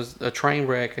it was a train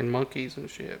wreck and monkeys and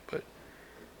shit. But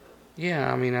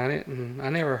yeah, I mean, I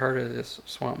never heard of this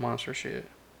swamp monster shit.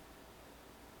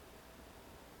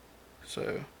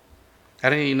 So I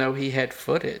didn't even know he had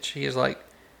footage. He has like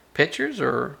pictures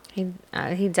or He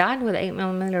died with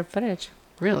 8mm footage.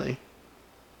 really?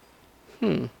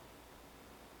 You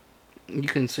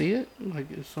can see it like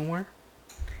somewhere.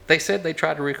 They said they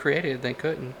tried to recreate it, they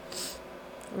couldn't.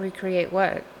 Recreate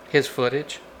what? His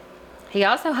footage. He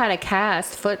also had a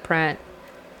cast footprint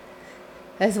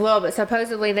as well, but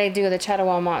supposedly they do the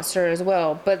Chattawa monster as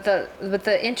well. But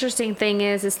the interesting thing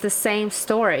is, it's the same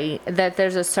story. That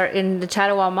there's a certain the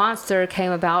Chattawa monster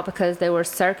came about because there were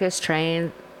circus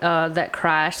trains that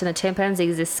crashed and the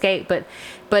chimpanzees escaped.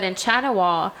 But in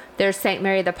Chattawa, there's St.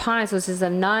 Mary of the Pines, which is a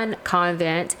nun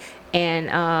convent, and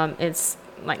it's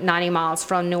like 90 miles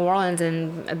from New Orleans.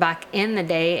 And back in the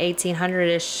day,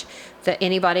 1800-ish, that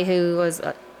anybody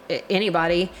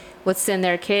would send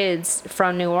their kids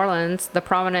from New Orleans. The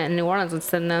prominent in New Orleans would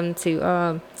send them to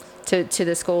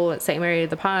the school at St. Mary of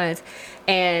the Pines,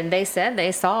 and they said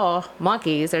they saw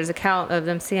monkeys. There's a count of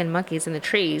them seeing monkeys in the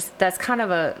trees. That's kind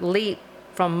of a leap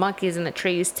from monkeys in the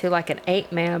trees to like an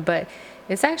ape man, but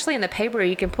it's actually in the paper.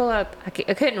 You can pull up. I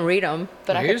couldn't read them,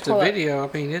 but I Here's could pull the up. video.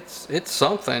 I mean, it's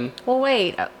something. Well,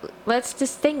 wait. Let's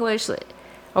distinguish.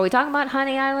 Are we talking about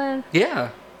Honey Island? Yeah.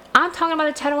 I'm talking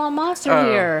about the Chattawa monster Oh.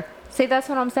 here. See, that's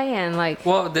what I'm saying. Like,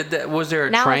 Well, was there a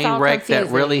Now it's train all wreck that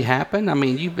confusing. really happened? I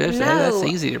mean, that's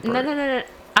easy to prove. No.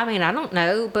 I mean, I don't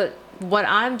know, but what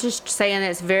I'm just saying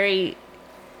is very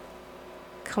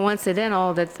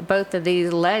coincidental that both of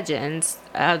these legends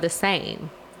are the same.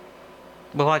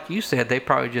 Well, like you said, they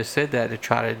probably just said that to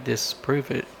try to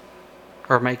disprove it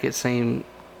or make it seem,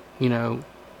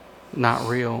 not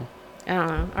real. I don't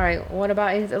know. All right, what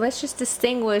about? Let's just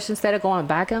distinguish instead of going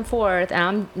back and forth.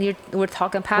 And we're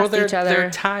talking past each other. They're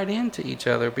tied into each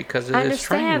other because of I this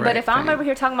train understand, wreck but if I'm thing. over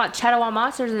here talking about Chattawa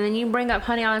monsters and then you bring up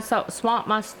Honey Island Swamp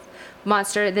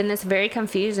monster, then it's very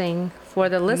confusing for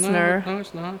the listener. No,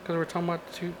 it's not, because we're talking about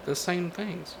the same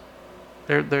things.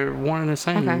 They're one and the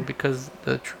same Okay. because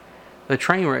the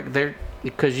train wreck.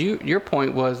 Because your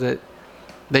point was that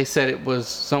they said it was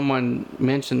someone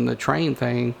mentioned the train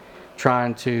thing,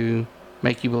 trying to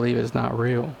make you believe it's not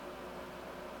real.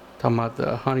 Talking about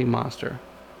the honey monster,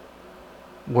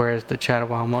 whereas the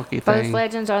Chattawa monkey Both thing.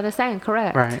 legends are the same,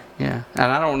 correct? Right. Yeah, and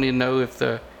I don't even know if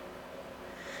there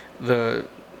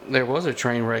was a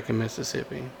train wreck in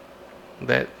Mississippi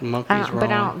that monkeys were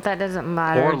on. That doesn't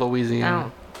matter. Or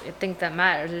Louisiana. I don't think that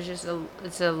matters. It's just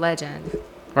it's a legend.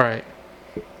 Right.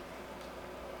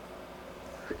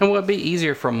 And would it be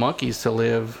easier for monkeys to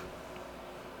live,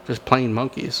 just plain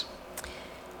monkeys?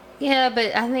 Yeah,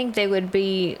 but I think they would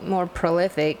be more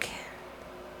prolific.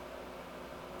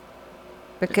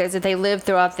 Because if they lived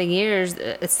throughout the years,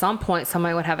 at some point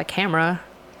somebody would have a camera.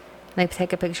 They'd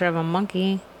take a picture of a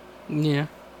monkey. Yeah,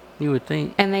 you would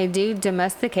think. And they do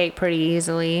domesticate pretty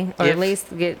easily, or If- at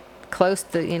least get close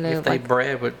to, If they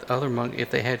bred with other monkeys,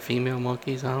 if they had female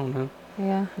monkeys, I don't know.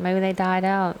 yeah, maybe they died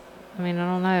out. I mean, I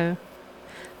don't know.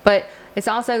 But it's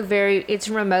also it's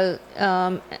remote,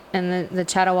 in the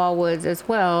Chattawa Woods as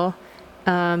well.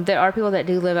 There are people that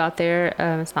do live out there.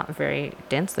 It's not very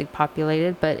densely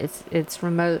populated, but it's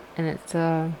remote and it's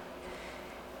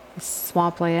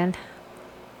swampland.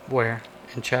 Where?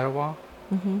 In Chattawa?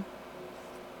 Mm-hmm.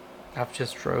 I've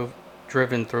just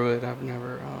driven through it. I've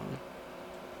never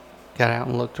got out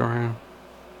and looked around.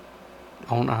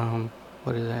 On,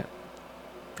 what is that?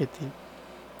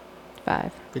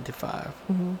 55.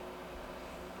 Mm-hmm.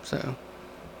 So,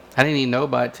 I didn't even know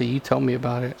about it till you told me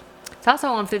about it. It's also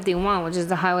on 51, which is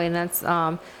the highway, and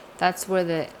that's where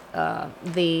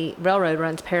the railroad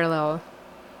runs parallel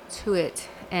to it,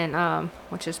 and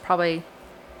which is probably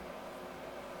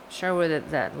sure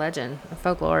with that legend, the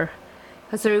folklore.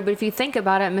 But if you think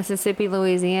about it, Mississippi,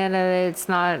 Louisiana, it's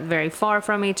not very far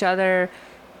from each other.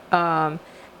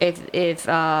 If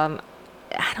I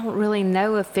don't really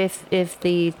know if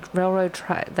the railroad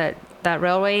that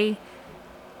railway,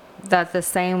 that's the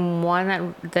same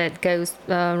one that goes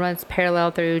runs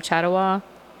parallel through Chattawa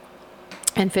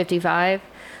and 55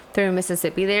 through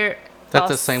Mississippi there. That's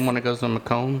the same one that goes to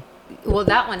Macomb? Well,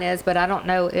 that one is, but I don't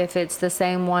know if it's the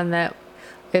same one that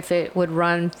if it would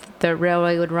run, the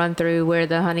railway would run through where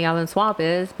the Honey Island Swamp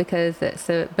is, because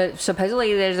but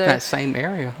supposedly there's that same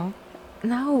area, huh?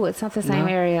 No, it's not the same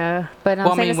area. But I'm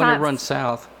well, saying I mean, when it runs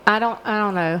south. I don't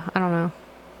know.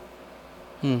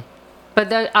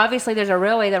 But obviously there's a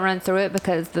railway that runs through it,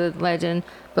 because the legend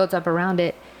built up around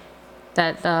it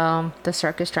that the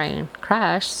circus train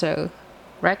crashed, so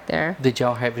wrecked there. Did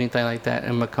y'all have anything like that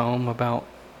in Macomb about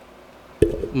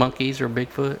monkeys or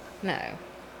Bigfoot? No.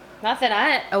 Not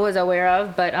that I was aware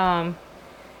of, but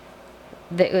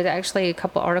there was actually a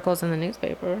couple articles in the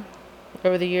newspaper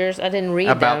over the years. I didn't read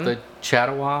about them. the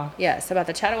Chattawa? Yes, about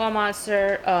the Chattawa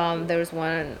monster. There was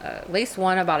one, at least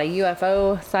one about a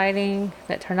UFO sighting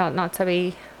that turned out not to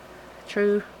be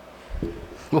true.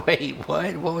 Wait,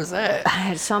 what? What was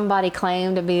that? Somebody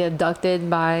claimed to be abducted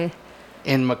by...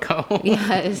 In Macomb?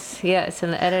 Yes,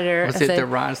 and the editor... Was it the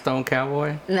Rhinestone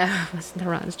Cowboy? No, it wasn't the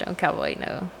Rhinestone Cowboy,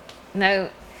 no.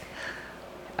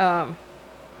 And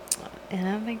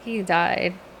I think he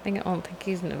died. I don't think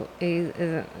he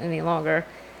isn't any longer.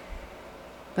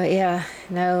 But yeah,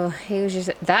 no, he was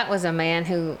just... That was a man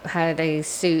who had a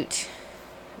suit,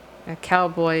 a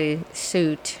cowboy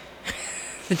suit,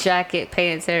 jacket,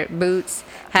 pants, hair, boots,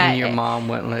 hat. And your mom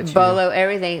wouldn't let you... Bolo,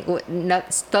 everything,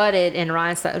 studded in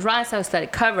rhinestone. Rhinestone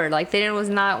studded, covered. Like, there was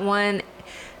not one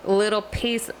little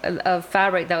piece of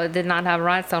fabric that did not have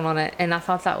rhinestone on it. And I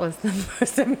thought that was the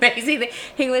most amazing thing.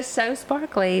 He was so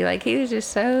sparkly. Like, he was just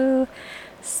so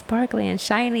sparkly and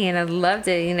shiny, and I loved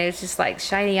it. It's just like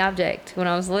shiny object. When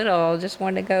I was little, I just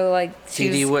wanted to go like...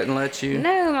 Dee wouldn't let you?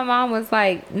 No, my mom was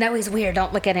like, no, he's weird.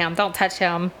 Don't look at him. Don't touch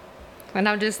him. And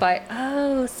I'm just like,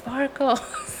 oh, sparkles.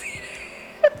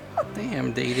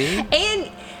 Damn, Dee.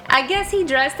 And I guess he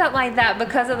dressed up like that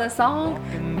because of the song.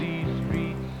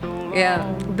 Yeah,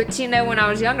 but when I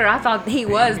was younger, I thought he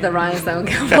was the Rhinestone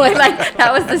Cowboy. Like,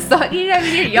 that was the song.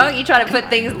 When you're young, you try to put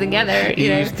things together.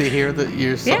 You used to hear the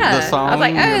song. I was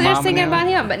like, oh, they're singing about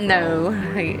him, but no.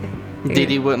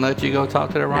 Dee wouldn't let you go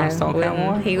talk to the Rhinestone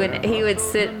Cowboy? He would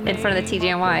sit in front of the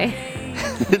TGNY.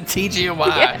 TGNY.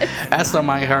 Yes. That's something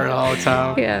I heard all the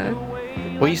time. Yeah.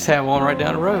 We used to have one right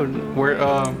down the road. We're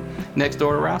next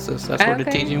door to Rouse's. That's where the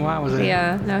TGNY was at.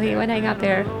 Yeah. No, he would hang out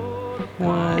there.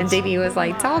 What? And Dee was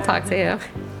like, I'll talk to him.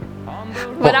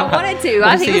 But I wanted to.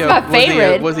 I think he was my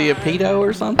favorite. Was he a pedo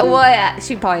or something? Well, yeah,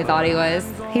 she probably thought he was.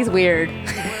 He's weird.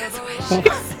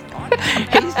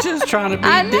 He's just trying to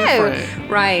be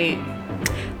different. Right.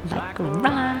 Like a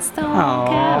rhinestone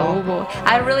cowboy.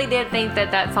 I really did think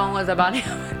that song was about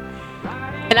him.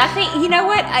 And I think, you know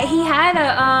what? He had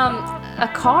a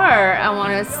car, I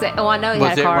want to say. Oh, I know he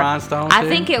had a car. Was it Rhinestone I too?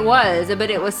 think it was,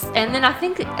 but it was. And then I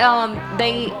think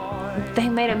they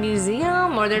made a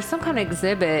museum, or there's some kind of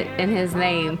exhibit in his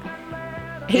name.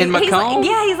 In Macomb?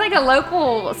 He's like a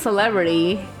local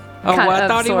celebrity. Oh, well, I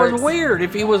thought he was weird.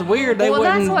 If he was weird, they wouldn't...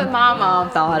 Well, that's what my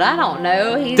mom thought. I don't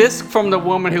know. This from the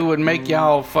woman who would make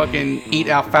y'all fucking eat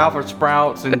alfalfa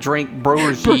sprouts and drink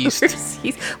brewer's yeast.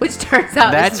 Which turns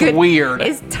out that's good. weird.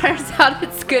 It turns out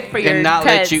it's good for your and not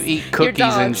pets, let you eat cookies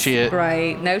and shit.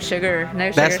 Right. No sugar.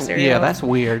 No sugar cereal. Yeah, that's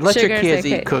weird. Let your kids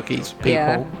eat cookies, people.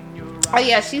 Yeah. Oh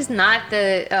yeah, she's not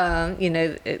the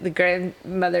the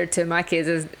grandmother to my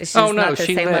kids. She's oh no, not the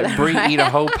she same let mother. Bree eat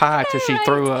a whole pie till she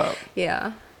threw up.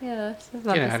 Yeah, that's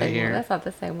not Get the outta same here. woman. That's not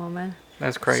the same woman.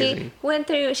 That's crazy.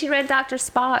 She read Dr.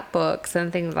 Spock books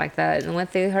and things like that, and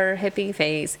went through her hippie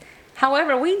phase.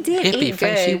 However, we did hippie eat phase.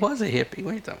 good. She was a hippie.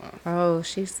 What are you talking about? Oh,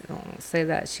 she won't say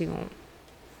that. She won't.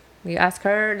 You ask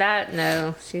her that?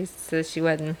 No, she says she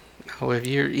wasn't. Oh, if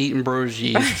you're eating brewer's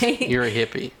yeast, Right. you're a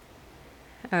hippie.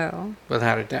 Oh.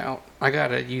 Without a doubt. I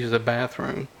gotta use the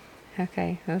bathroom.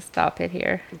 Okay, let's stop it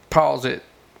here. Pause it.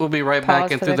 We'll be right Pause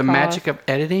back. And for through the the call. magic of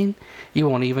editing, you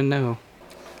won't even know.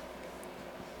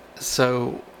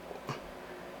 So,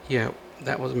 yeah,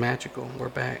 that was magical. We're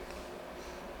back.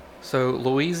 So,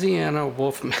 Louisiana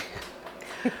Wolfman.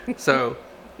 So,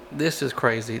 this is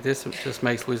crazy. This just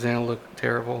makes Louisiana look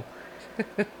terrible.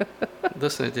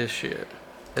 Listen to this shit.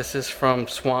 This is from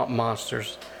Swamp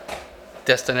Monsters,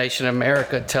 Destination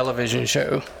America television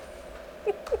show.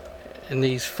 And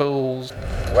these fools.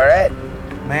 Where at?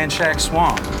 Manchac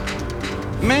Swamp.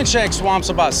 Manchac Swamp's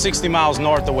about 60 miles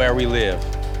north of where we live.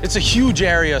 It's a huge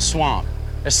area of swamp.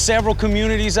 There's several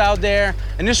communities out there,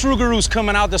 and this Rougarou's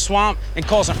coming out the swamp and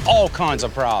causing all kinds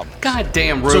of problems.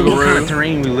 Goddamn So what kind of Rougarou.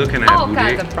 terrain we looking at, All Boudic?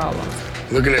 kinds of problems.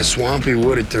 Looking at swampy,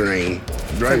 wooded terrain,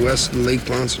 right west of Lake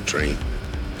Pontchartrain.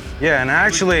 Yeah, and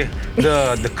actually,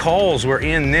 the calls were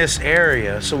in this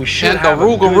area, so we should And the have a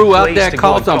good Rougarou out place there to go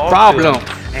causing talk to problems.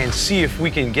 them and see if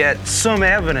we can get some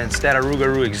evidence that a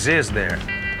Rougarou exists there.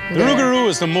 The Yeah. Rougarou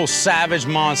is the most savage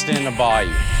monster in the bayou.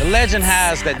 The legend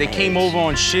has that they came over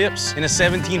on ships in the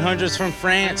 1700s from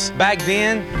France. Back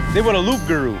then, they were the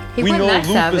loup-garou. He We wasn't know that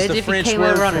loup savage is the if he French came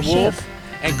word over on for a ship. wolf,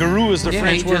 and garou is the Yeah,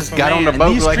 French he word just for got on man. the boat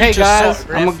And these like, hey creatures guys, sought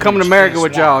I'm gonna come to refuge America in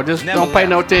with the y'all. swamp. Just Never don't pay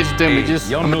no left. attention to me. Hey, Just,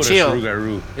 y'all I'm know gonna this chill.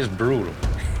 Rougarou is brutal.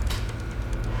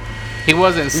 He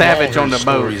wasn't We've savage all on heard the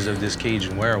boat. stories of this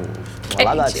Cajun werewolf. Well,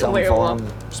 I got Cajun something for werewolf. him.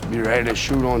 Just be ready to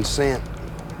shoot on scent.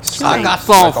 I got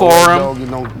something for him.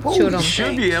 Shoot You 'em.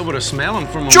 should be able to smell them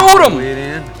from a Shoot mile 'em! away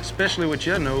in, especially with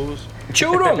your nose.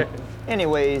 Shoot him.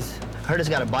 Anyways, I heard he's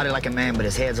got a body like a man, but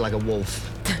his head's like a wolf.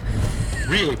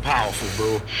 Really powerful,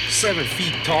 bro. 7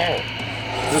 feet tall.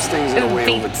 This thing's gonna weigh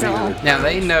over Feet 300. Now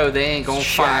they know they ain't gonna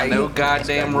find no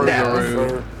goddamn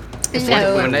Rougarou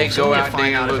No. when they go out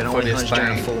Find there out and if it look for only this hunts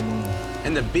during thing. full moon.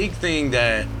 And the big thing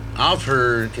that I've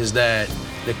heard is that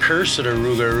the curse of the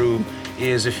Rougarou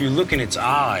is if you look in its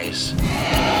eyes,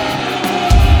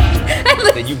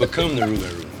 that you become the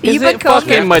Rougarou. Is You it become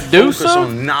fucking Focus Medusa?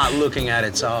 on not looking at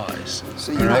its eyes.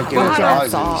 So you look in his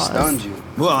eyes and he stuns you.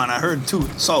 Well, and I heard too,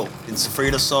 salt. It's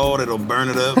afraid of salt. It'll burn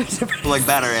it up like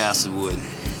battery acid would.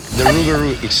 The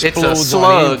Rougarou explodes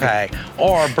slug. on impact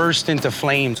or bursts into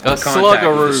flames on A contact with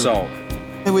sluggaroo. the salt.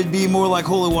 It would be more like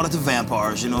holy water to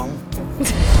vampires, you know?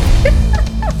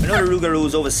 We know the Rougarou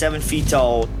is over 7 feet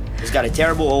tall. It's got a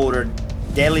terrible odor,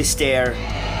 deadly stare,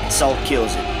 and salt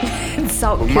kills it.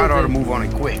 Salt We kills might ought to it. move on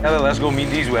it quick. Hell, let's go meet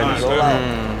these witnesses. Go loud.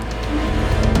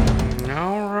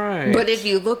 All right. But if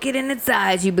you look it in its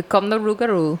eyes, you become the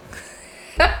Rougarou.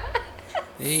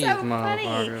 These So funny.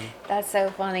 motherfuckers. That's so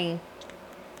funny.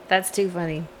 That's too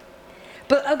funny.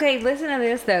 But okay, listen to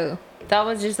this though. That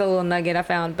was just a little nugget I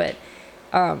found. But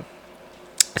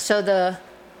so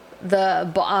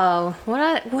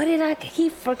what did I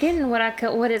keep forgetting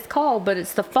what it's called? But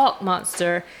it's the Falk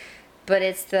monster. But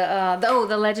it's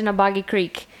the Legend of Boggy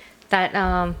Creek. That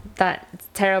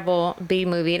terrible B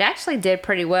movie. It actually did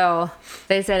pretty well.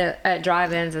 They said at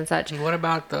drive-ins and such. What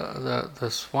about the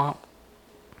swamp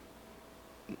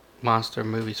monster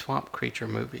movies, swamp creature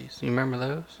movies? You remember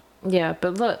those? Yeah,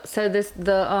 but look, so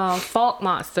the Falk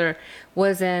monster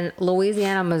was in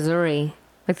Louisiana, Missouri.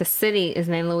 Like the city is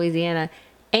named Louisiana,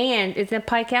 and it's in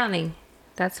Pike County.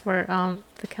 That's where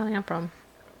the county I'm from.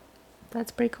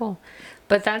 That's pretty cool.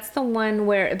 But that's the one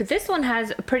where. But this one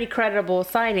has pretty credible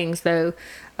sightings though.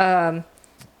 I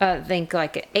think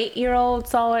like an 8-year-old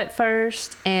saw it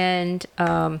first, and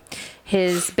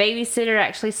his babysitter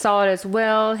actually saw it as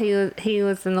well. He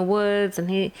was in the woods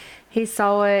and he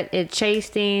saw it. It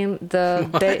chased him. The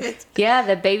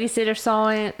babysitter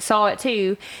saw it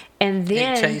too, and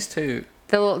then It chased too.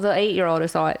 the 8-year-old who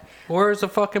saw it. Where's the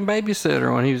fucking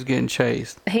babysitter when he was getting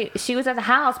chased? She was at the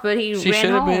house, but he She ran should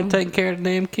have home. been taking care of the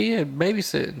damn kid,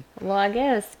 babysitting. Well, I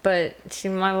guess, but she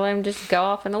might let him just go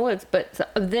off in the woods. But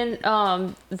then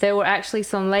there were actually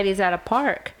some ladies at a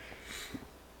park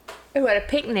who had a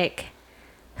picnic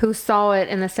who saw it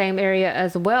in the same area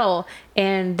as well,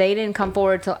 and they didn't come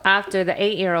forward till after the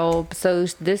 8-year-old. So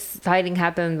this sighting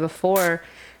happened before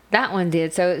that one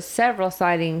did. So it's several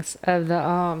sightings of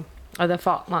the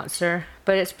Falk monster.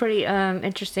 But it's pretty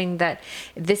interesting that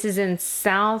this is in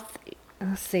South.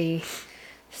 Let's see.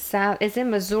 South, it's in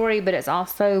Missouri, but it's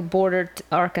also bordered to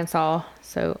Arkansas.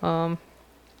 So,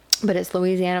 but it's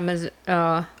Louisiana,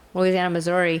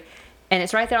 Missouri, and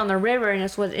it's right there on the river. And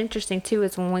it's what's interesting too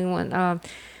is when I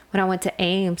went to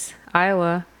Ames,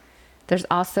 Iowa. There's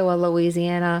also a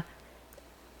Louisiana,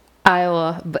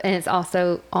 Iowa, and it's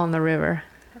also on the river.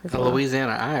 as well.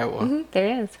 Louisiana, Iowa. Mhm,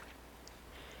 there is.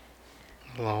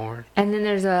 Lord. And then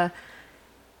there's a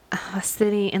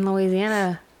city in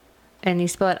Louisiana, and you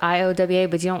spell it Iowa, but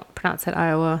you don't pronounce it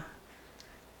Iowa.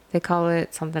 They call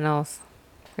it something else.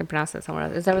 They pronounce it somewhere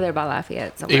else. It's over there by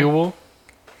Lafayette somewhere. Iowa?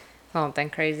 Something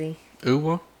crazy.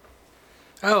 Iowa?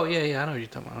 Oh, yeah, I know what you're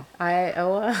talking about.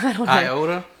 Iowa? I don't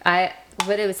know. Iota?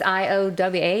 But it was Iowa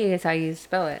is how you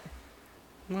spell it.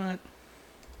 What?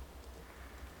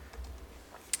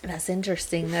 That's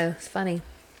interesting, though. It's funny.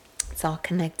 It's all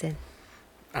connected.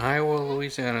 Iowa,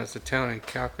 Louisiana is a town in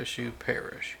Calcasieu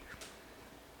Parish.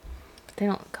 They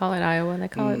don't call it Iowa. They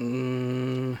call it...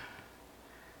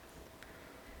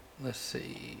 let's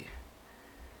see.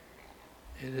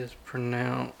 It is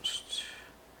pronounced.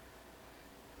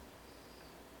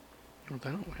 Oh,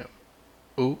 they don't have.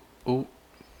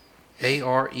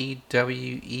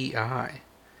 Arewei.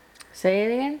 Say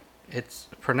it again. It's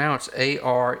pronounced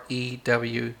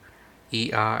Arewei.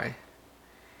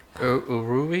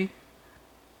 Urui?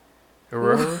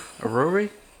 Ururi?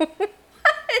 What?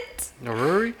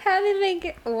 Ururi? How did they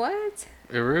get what?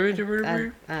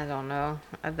 Ururi? I don't know.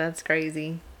 That's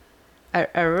crazy.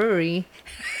 Ururi.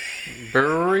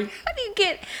 Brewery? How do you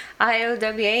get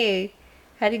IOWA?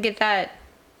 How do you get that?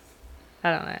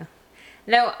 I don't know.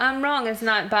 No, I'm wrong. It's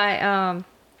not by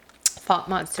Fault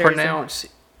Monster. Pronounce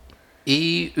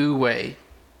Eoway.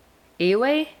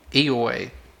 Eoway?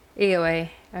 Eoway. Eoway.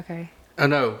 Okay. Oh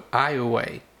no,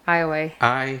 Ioway. Ioway.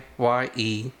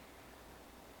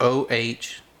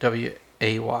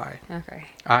 IYEOHWAY. Okay.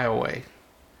 Ioway.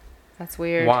 That's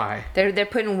weird. Why? They're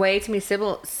putting way too many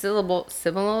syllables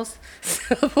in a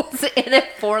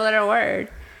 4-letter word.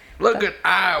 Look at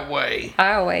Ioway.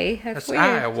 Ioway. That's weird.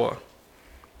 Iowa.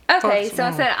 Okay, so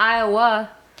instead of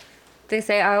Iowa, they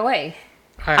say Ioway.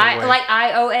 Ioway. Like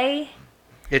IOA?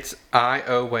 It's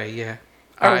Ioway, yeah.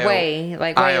 Or way.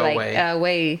 Like way,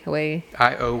 Ioway. way.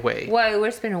 Ioway. Whoa,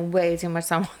 we're spending way too much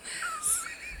time on this.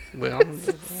 Well,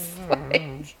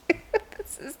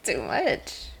 This is too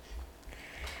much.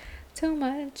 Too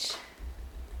much.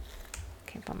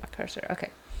 Can't find my cursor. Okay.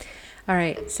 All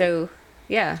right. So,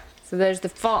 yeah. So there's the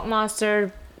Fault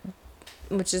Monster,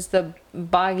 which is the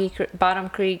Boggy Creek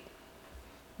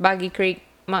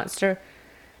monster.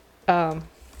 And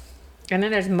then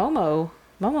there's Momo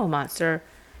Monster.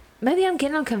 Maybe I'm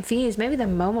getting them confused. Maybe the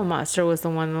Momo Monster was the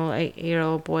one the little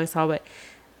 8-year-old boy saw, but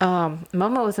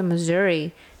Momo was in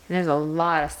Missouri, and there's a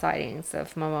lot of sightings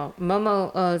of Momo.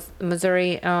 Momo was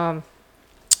Missouri,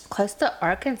 close to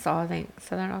Arkansas, I think.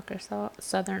 Southern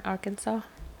Arkansas.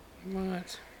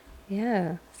 what?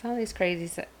 Yeah, some of these crazy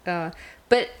but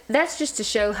that's just to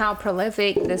show how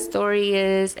prolific the story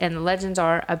is and the legends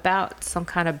are about some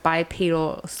kind of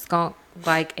bipedal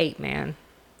skunk-like ape man.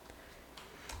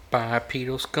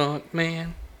 Bipedal skunk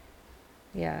man?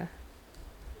 Yeah.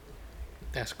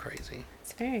 That's crazy.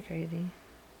 It's very crazy.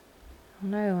 I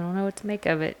don't know what to make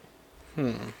of it.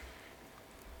 Well,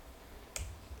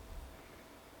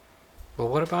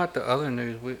 what about the other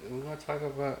news? We want to talk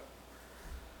about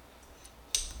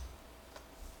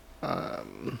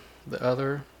the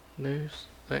other news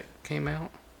that came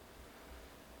out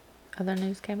Other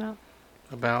news came out?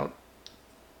 about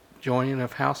joining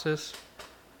of houses.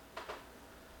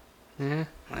 Yeah.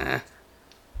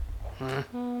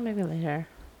 Maybe later.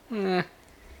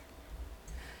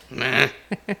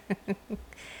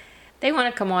 They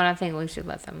want to come on. I think we should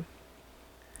let them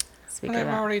speak They've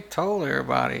about. already told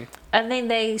everybody. I think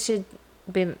they should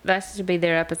be. That should be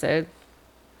their episode.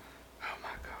 Oh my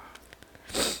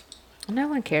god. No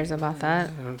one cares about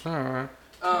that. It's alright.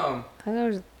 I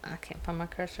can't find my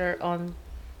cursor on.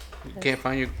 You can't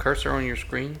find your cursor on your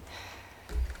screen?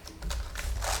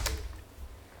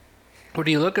 What are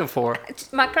you looking for?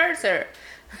 My cursor.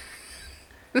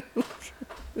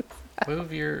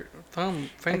 Move your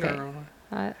finger Okay. on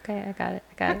it. Okay, I got it.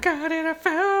 I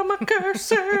found my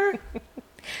cursor.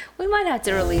 We might have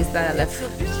to release that.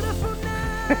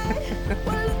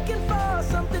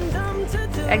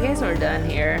 I guess we're done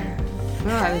here. I don't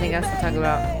have anything else to talk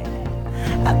about.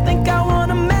 I think I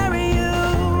wanna marry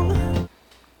you.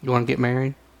 You want to get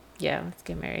married? Yeah, let's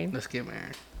get married. Let's get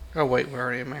married. Oh wait, we're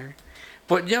already married.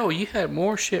 But yo, you had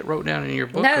more shit wrote down in your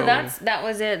book. No, that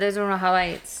was it. Those were my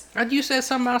highlights. You said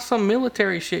something about some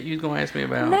military shit you was gonna ask me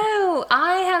about. No,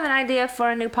 I have an idea for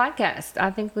a new podcast.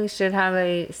 I think we should have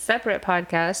a separate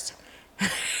podcast.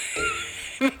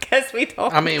 Because we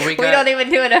don't. I mean, we don't even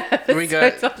do enough episodes. We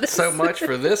got on this. so much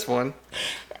for this one.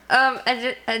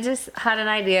 I just had an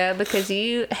idea because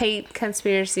you hate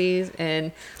conspiracies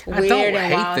and weird I don't and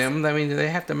hate wild. them. I mean, they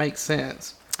have to make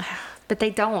sense. But they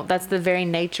don't. That's the very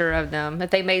nature of them.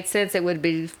 If they made sense, it would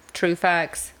be true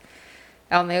facts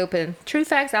out in the open. True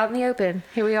facts out in the open.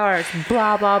 Here we are. It's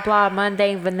blah, blah, blah.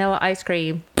 Mundane vanilla ice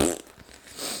cream.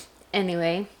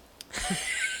 Anyway.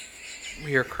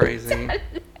 You're crazy.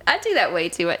 I do that way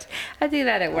too much. I do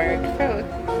that at work.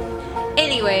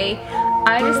 Anyway,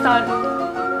 I just thought...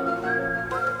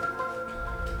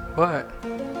 What?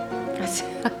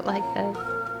 I like that.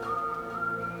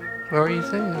 What were you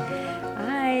saying?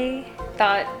 I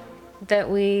thought that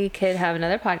we could have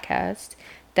another podcast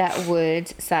that would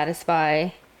satisfy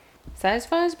us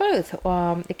both.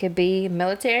 It could be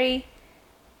military,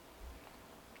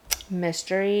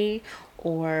 mystery,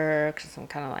 or some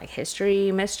kind of like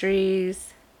history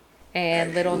mysteries,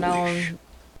 and little known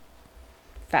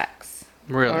facts.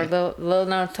 Really? Or little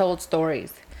known told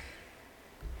stories.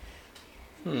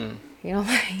 You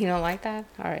don't like that?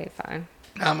 All right, fine.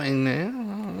 I mean,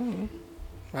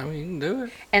 yeah, I mean, you can do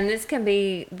it. And this can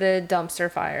be the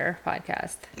dumpster fire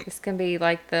podcast. This can be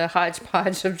like the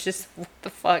hodgepodge of just what the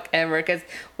fuck ever, because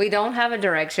we don't have a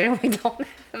direction. We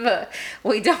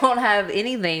don't have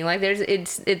anything. Like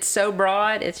it's so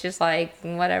broad. It's just like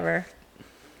whatever.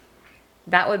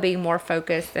 That would be more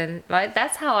focused, and like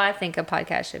that's how I think a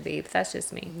podcast should be. But that's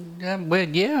just me. Yeah,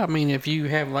 but yeah, I mean, if you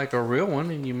have like a real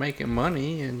one and you're making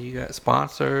money and you got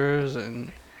sponsors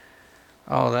and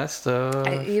all that stuff,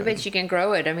 You bet you can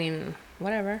grow it. I mean,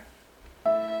 whatever.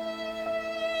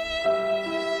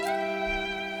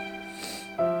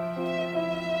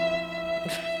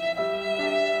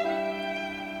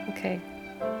 Okay.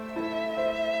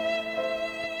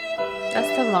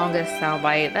 That's the longest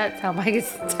soundbite. That soundbite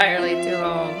is entirely too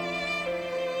long.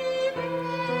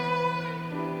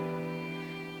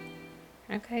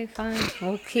 Okay, fine.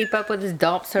 We'll keep up with this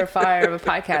dumpster fire of a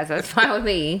podcast. That's fine with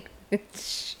me.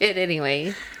 Shit,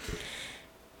 anyway.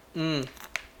 I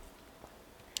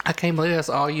can't believe that's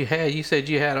all you had. You said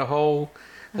you had a whole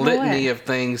litany of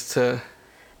things to...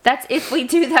 That's if we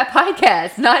do that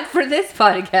podcast, not for this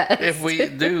podcast. If we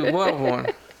do what one?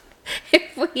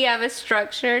 If we have a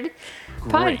structured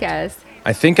podcast.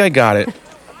 I think I got it,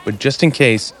 but just in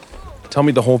case, tell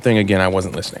me the whole thing again. I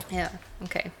wasn't listening. Yeah,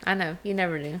 okay. I know. You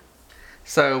never do.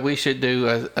 So we should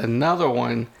do another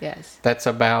one. Yes. That's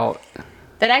about...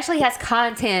 That actually has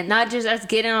content, not just us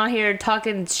getting on here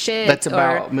talking shit. That's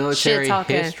about or military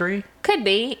shit-talking. history? Could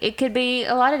be. It could be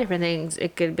a lot of different things.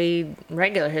 It could be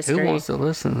regular history. Who wants to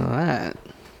listen to that?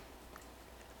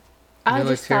 I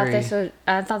just thought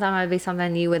I thought that might be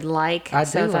something you would like. I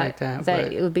do like that.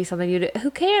 That it would be something you'd...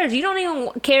 Who cares? You don't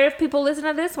even care if people listen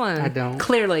to this one. I don't.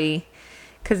 Clearly.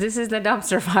 Because this is the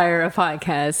dumpster fire of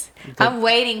podcasts. I'm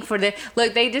waiting for the...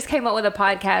 Look, they just came up with a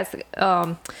podcast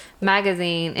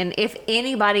magazine. And if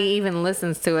anybody even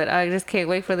listens to it, I just can't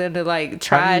wait for them to like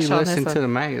trash How on do you this listen one. to the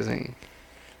magazine?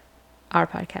 Our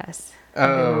podcast.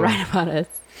 Oh. They write about us.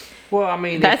 Well, I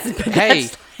mean,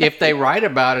 if they write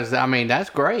about us, I mean,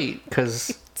 that's great.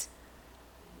 Because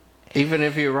even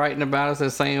if you're writing about us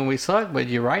and saying we suck, but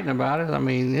you're writing about us, I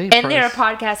mean... And there are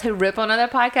podcasts who rip on other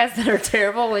podcasts that are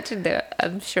terrible, which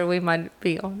I'm sure we might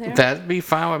be on there. That'd be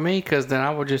fine with me, because then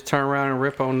I would just turn around and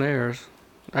rip on theirs.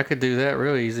 I could do that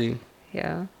real easy.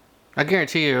 Yeah. I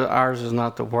guarantee you ours is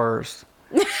not the worst.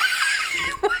 What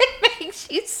makes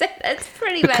you say that's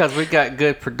pretty bad? Because we got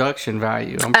good production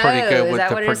value. I'm pretty good with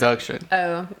the production.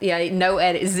 Oh, yeah, no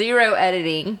edit, zero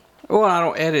editing. Well, I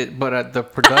don't edit, but the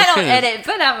production I don't edit,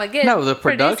 but I'm a good No, the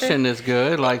production producer. is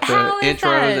good. Like the How is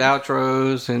intros, that?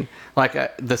 outros, and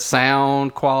like the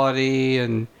sound quality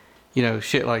and,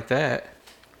 shit like that.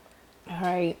 All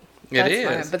right. It That's is.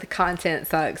 fine, but the content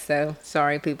sucks, so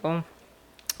sorry, people.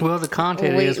 Well, the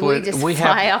content is we what just we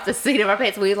fly have. off the seat of our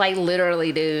pants. We like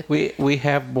literally do. We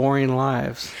have boring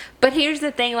lives. But here's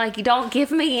the thing: like, you don't give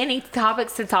me any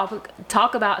topics to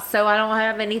talk about, so I don't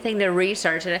have anything to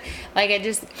research. And like,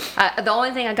 the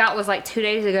only thing I got was like 2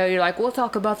 days ago. You're like, we'll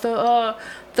talk about the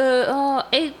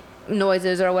ape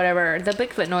noises or whatever, the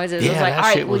Bigfoot noises. Yeah, I was like, that all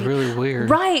right, shit was really weird.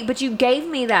 Right, but you gave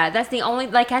me that. That's the only,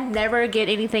 like, I never get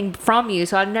anything from you,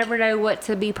 so I never know what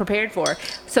to be prepared for.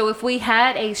 So if we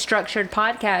had a structured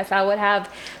podcast, I would have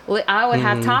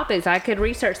topics. I could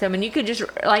research them, and you could just,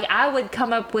 like, I would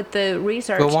come up with the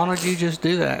research. But why don't you just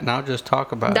do that, and I'll just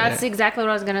talk about it? That's exactly what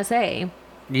I was gonna say.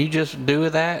 You just do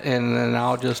that, and then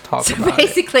I'll just talk about it.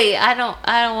 Basically, I don't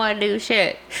want to do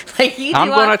shit. Like you. I'm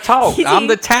gonna talk. I'm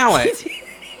the talent.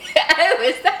 Oh,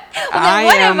 is that? Well, then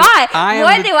what am I?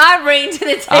 What do I bring to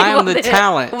the table? I am the then?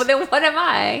 talent. Well, then what am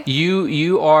I?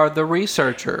 You are the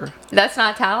researcher. That's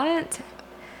not talent.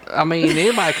 I mean,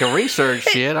 anybody can research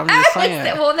shit. I'm just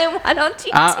saying. Well, then why don't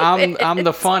you? I'm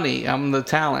the funny. I'm the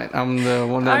talent. I'm the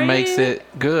one that makes it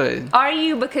good. Are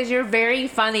you? Because you're very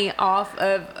funny off.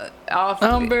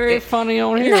 I'm very funny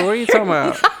on here. What are you talking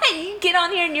about? You get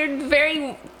on here and you're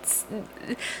very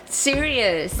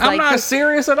serious. I'm not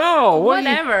serious at all.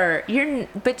 Whatever.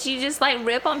 But you just like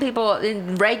rip on people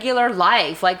in regular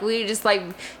life. Like we just like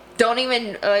don't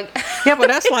even like. Yeah, but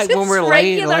that's like when we're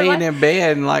laying in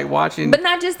bed and like watching. But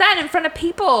not just that, in front of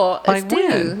people like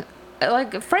too.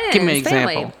 Like friends, Give me an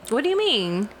family. example. What do you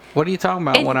mean? What are you talking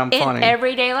about when I'm funny? In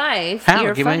everyday life, How?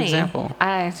 you're Give funny. me an example.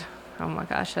 Oh my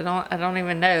gosh, I don't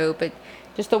even know. But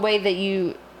just the way that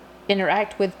you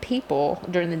interact with people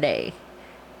during the day.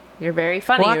 You're very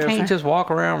funny. Well, I can't just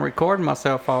walk around recording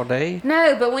myself all day.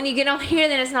 No, but when you get on here,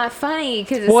 then it's not funny.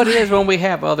 Cause Well, it is when we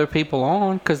have other people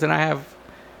on, because then I have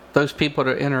those people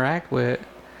to interact with.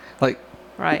 Like,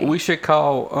 Right. We should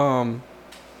call.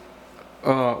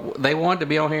 They wanted to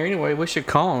be on here anyway. We should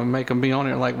call them and make them be on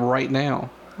here like right now.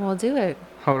 We'll do it.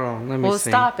 Hold on, let me We'll see.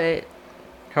 stop it.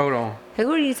 Hold on.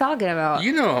 Who are you talking about?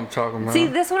 You know what I'm talking about. See,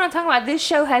 that's what I'm talking about. This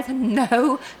show has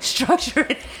no structure.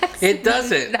 It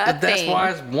doesn't. Nothing. That's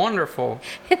why it's wonderful.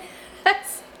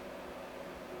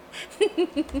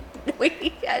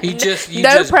 You just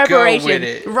preparation. go with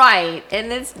it. Right,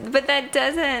 but that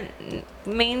doesn't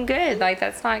mean good. Like,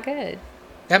 that's not good.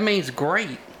 That means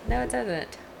great. No, it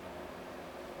doesn't.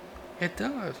 It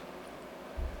does.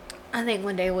 I think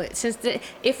one day,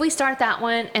 if we start that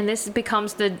one and this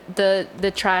becomes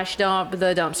the trash dump,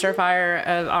 the dumpster fire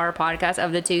of our podcast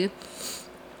of the two,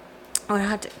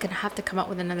 I'm gonna have to come up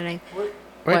with another name.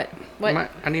 Wait,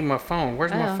 What? I need my phone.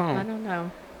 Where's my phone? I don't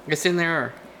know. It's in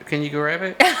there. Can you grab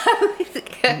it?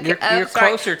 You're sorry.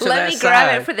 closer to Let that me side.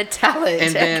 grab it for the talent.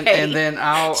 And then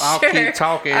I'll Sure. keep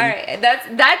talking. All right,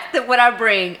 that's what I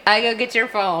bring. I go get your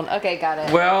phone. Okay, got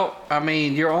it. Well, I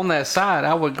mean, you're on that side.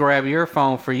 I would grab your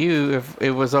phone for you if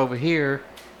it was over here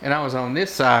and I was on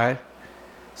this side.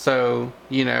 So,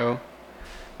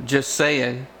 just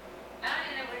saying. I don't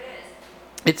even know where it is.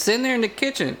 It's in there in the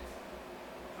kitchen.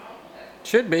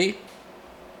 Should be.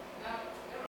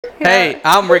 Hey,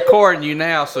 I'm recording you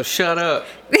now, so shut up.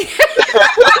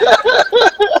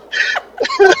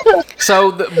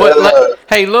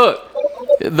 Hey, look.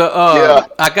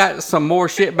 I got some more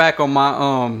shit back on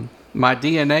my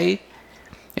DNA,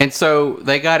 and so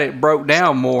they got it broke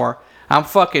down more. I'm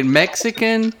fucking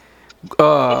Mexican,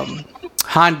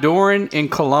 Honduran,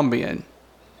 and Colombian,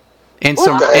 and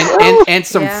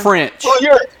some French. Well,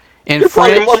 you're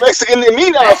probably more Mexican than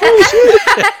me now.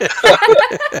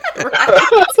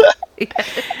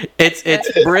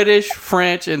 It's British,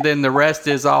 French, and then the rest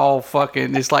is all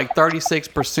fucking. It's like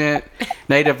 36%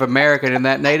 Native American, and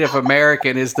that Native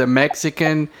American is the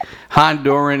Mexican,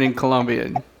 Honduran, and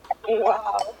Colombian.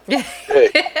 Wow.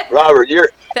 Hey, Robert,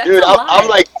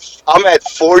 I'm at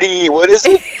 40. What is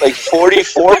it? Like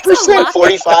 44%,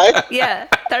 45. Yeah,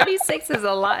 36 is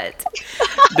a lot.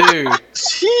 Dude,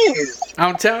 jeez,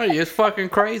 I'm telling you, it's fucking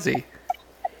crazy.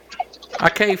 I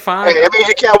can't find. Hey, that means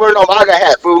you can't wear no MAGA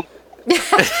hat, fool.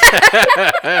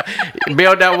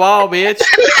 Build that wall, bitch.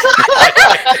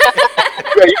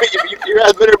 You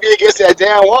guys better be against that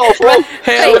damn wall, fool.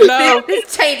 Hell no.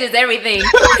 This changes everything.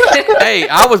 Hey,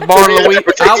 I was born in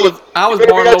Louisiana. I was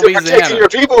born in Louisiana. Protecting your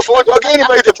people, fool. Don't get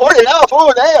anybody deported now,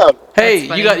 fool. Damn. Hey,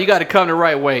 you got to come the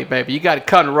right way, baby. You got to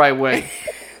come the right way.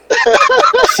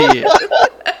 Shit.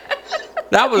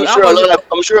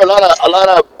 I'm sure a lot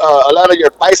of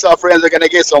your Paisa friends are gonna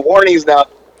get some warnings now.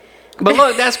 But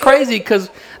look, that's crazy because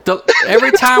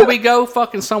every time we go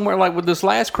fucking somewhere, like with this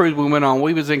last cruise we went on,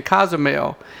 we was in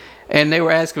Cozumel, and they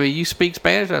were asking me, "You speak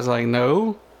Spanish?" I was like,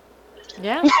 "No."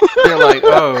 Yeah. They're like,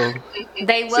 "Oh."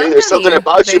 They see, there's something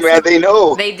about you, man. They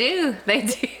know. They do. They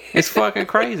do. It's fucking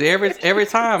crazy. Every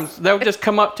time they'll just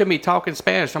come up to me talking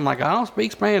Spanish. I'm like, I don't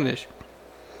speak Spanish.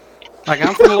 Like,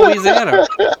 I'm from Louisiana.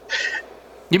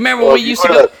 You remember when we used to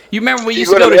go? You remember we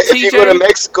used to go to TJ? If you go to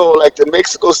Mexico, like the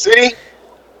Mexico City,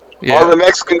 all the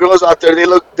Mexican girls out there, they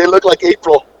look like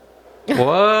April. What?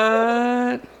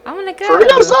 I want to go. For real,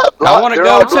 what's up? I want to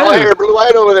go too.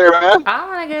 Blue-eyed over there, man. I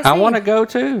want to go. I want to go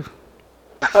too.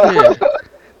 Shit.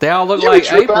 They all look like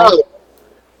April.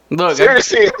 Look,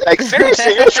 seriously,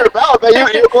 you're trip out, man.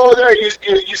 You go over there, you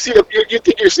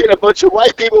think you're seeing a bunch of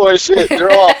white people and shit. They're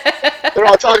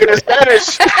all talking in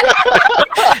Spanish.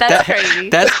 That's crazy.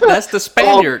 That's the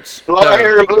Spaniards. Blue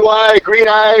hair and blue eye, green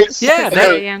eyes. Yeah,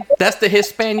 that's the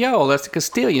Hispaniola. That's the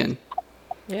Castilian.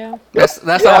 Yeah. That's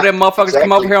all them motherfuckers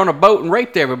come over here on a boat and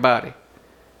raped everybody.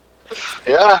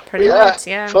 Yeah. Pretty much,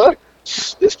 yeah. Fuck.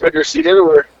 They spread their seed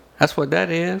everywhere. That's what that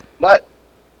is. Not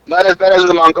as bad as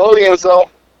the Mongolians, though.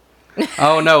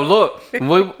 Oh no! Look,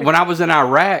 when I was in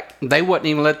Iraq, they wouldn't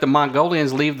even let the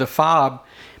Mongolians leave the FOB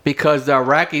because the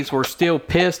Iraqis were still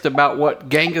pissed about what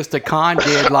Genghis Khan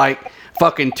did, like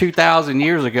fucking 2,000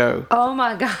 years ago. Oh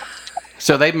my god!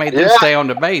 So they made them stay on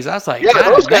the base. I was like, yeah,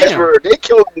 those guys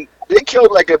they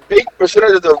killed like a big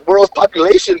percentage of the world's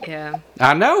population. Yeah,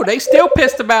 I know. They still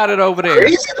pissed about it over there.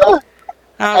 Crazy though.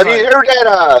 Have you heard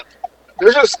that?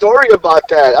 There's a story about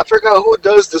that. I forgot who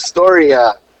does the story.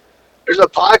 There's a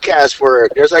podcast where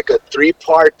there's like a 3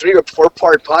 or 4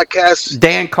 part podcast.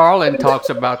 Dan Carlin talks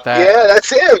about that. Yeah, that's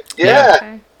him. Yeah.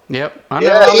 Okay. Yep. I know.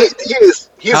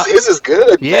 Yeah, his is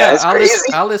good. Yeah, man.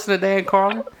 I listen to Dan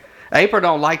Carlin. April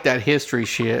don't like that history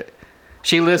shit.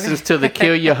 She listens to the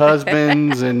Kill Your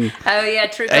Husbands and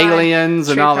true crime. Aliens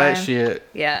and True all crime. that shit.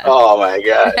 Yeah. Oh my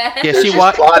god. Yeah, she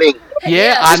watched.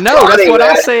 Yeah, I know. That's what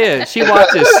I said.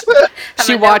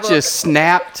 She watches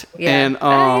Snapped and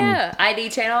ID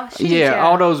channel.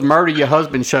 all those murder your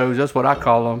husband shows. That's what I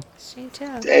call them.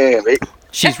 Damn,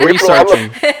 she's April,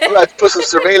 researching. I'm about to put some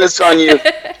surveillance on you.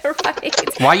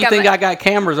 Right. Why you think I got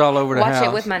cameras all over the house? Watch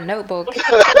it with my notebook.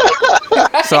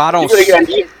 So I don't.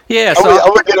 Yeah, so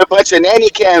I'm gonna get a bunch of nanny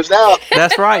cams now.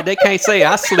 That's right. They can't say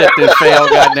I slipped and fell.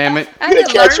 God it!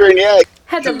 Catch her in the act.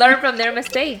 Had to learn from their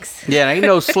mistakes. Yeah, ain't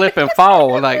no slip and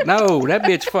fall. Like, no, that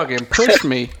bitch fucking pushed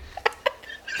me.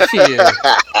 Shit.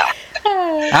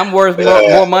 I'm worth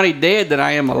more money dead than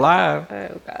I am alive.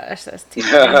 Oh gosh, that's too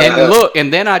bad. And look,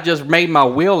 and then I just made my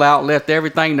will out, left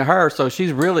everything to her, so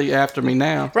she's really after me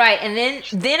now. Right, and then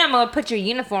I'm gonna put your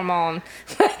uniform on.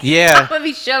 Yeah. I'm gonna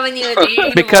be showing you the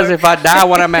uniform. Because if I die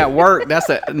when I'm at work, that's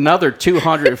another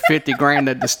 $250,000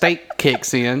 that the state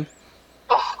kicks in.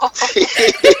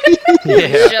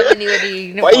 Yeah.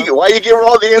 Why you give her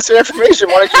all the instant information?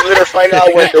 Why don't you let her find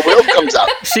out when the will comes out?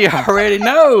 She already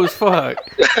knows. Fuck.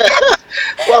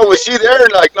 Well, was she there?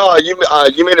 Like, no,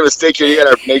 you made a mistake here. You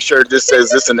gotta make sure this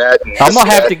says this and that. And I'm gonna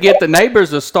have to get the neighbors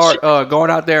to start going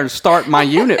out there and start my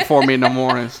unit for me in the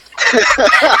mornings.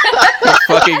 I'm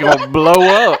fucking gonna blow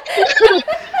up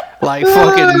like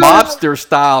fucking mobster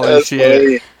style and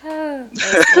shit.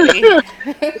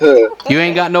 You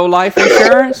ain't got no life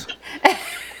insurance?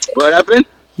 What happened?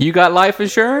 You got life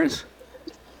insurance?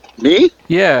 Me?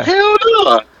 Yeah. Hell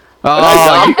no.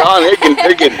 Oh, I'm gone.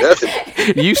 They get nothing.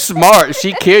 You smart.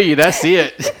 She kill you. That's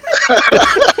it.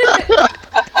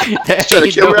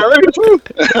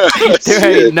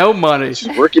 There ain't no money.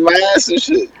 She's working my ass and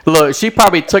shit. Look, she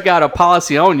probably took out a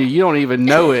policy on you. You don't even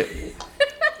know it.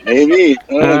 Maybe.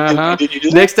 Did you do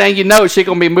that? Next thing you know, she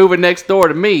gonna be moving next door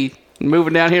to me.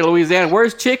 Moving down here to Louisiana.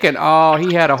 Where's Chicken? Oh,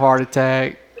 he had a heart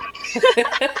attack.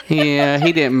 Yeah,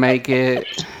 he didn't make it.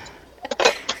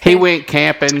 He went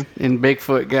camping and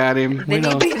Bigfoot got him. Then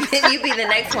you be the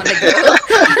next one to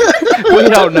go. We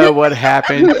don't know what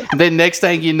happened. Then next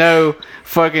thing you know,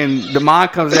 fucking the mom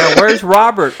comes out. Where's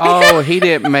Robert? Oh, he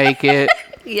didn't make it.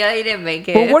 Yeah, he didn't make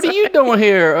it. Well, what are you doing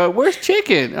here? Where's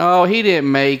Chicken? Oh, he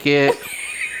didn't make it.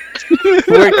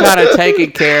 We're kind of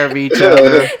taking care of each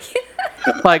other.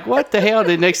 Like, what the hell?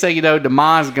 The next thing you know,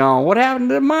 Damon's gone. What happened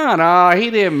to Damon? Oh, he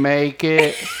didn't make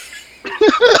it.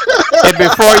 And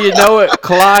before you know it,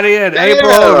 Claudia and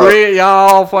April,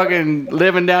 y'all fucking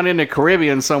living down in the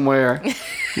Caribbean somewhere.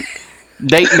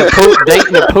 dating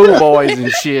the pool boys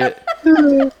and shit.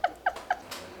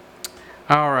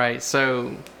 All right,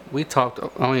 so we talked,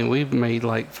 we've made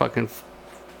like fucking,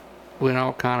 went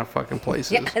all kind of fucking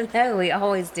places. Yeah, I know, we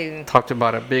always do. Talked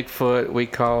about a Bigfoot. We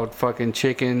called fucking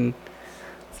Chicken.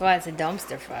 That's why it's a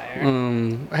dumpster fire.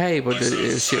 Hey, but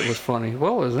the shit was funny.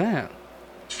 What was that?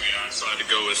 So I had to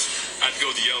go with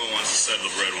the yellow ones instead of the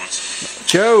red ones.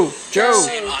 Joe.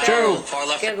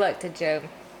 Good luck to Joe.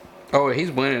 Oh,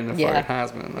 he's winning the fucking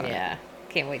Heisman. Though. Yeah,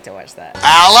 can't wait to watch that.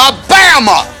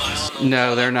 Alabama!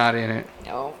 No, they're not in it.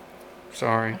 No.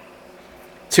 Sorry.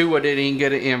 Tua didn't even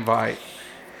get an invite.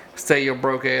 Stay your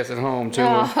broke ass at home,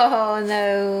 Tua.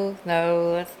 Oh,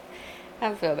 no.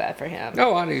 I feel bad for him.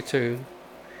 Oh, I do too.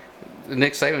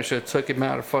 Nick Saban should have took him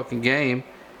out of the fucking game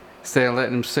instead of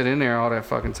letting him sit in there all that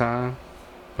fucking time.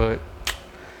 But,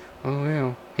 oh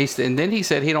well. And then he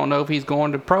said he don't know if he's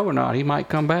going to pro or not. He might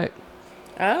come back.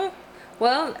 Oh,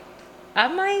 well, I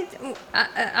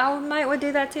might would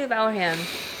do that too if I were him.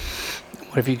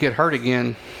 What if you get hurt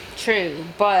again? True,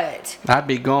 but I'd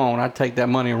be gone. I'd take that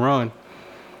money and run.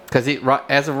 Because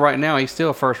as of right now, he's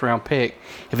still a first round pick.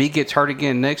 If he gets hurt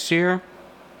again next year,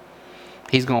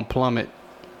 he's going to plummet.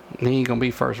 He ain't going to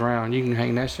be first round. You can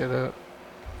hang that shit up.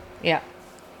 Yeah.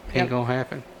 Ain't going to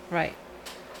happen. Right.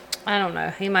 I don't know.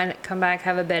 He might come back,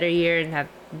 have a better year, and have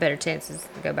better chances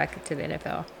to go back to the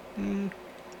NFL.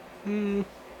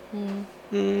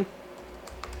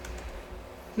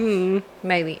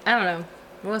 Maybe. I don't know.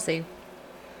 We'll see.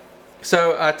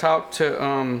 So I talked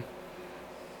to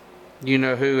you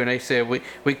know who, and they said we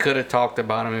could have talked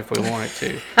about him if we wanted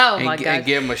to. Oh my god! And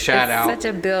give him a shout out. Such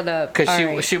a build up. Because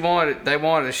they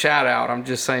wanted a shout out. I'm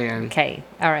just saying. Okay.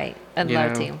 All right. I'd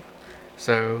love to.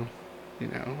 So,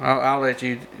 I'll let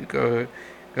you go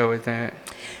with that.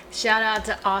 Shout out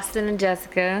to Austin and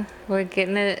Jessica. We're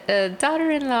getting a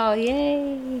daughter-in-law.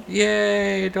 Yay!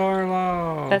 Yay,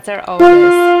 daughter-in-law. That's our oldest.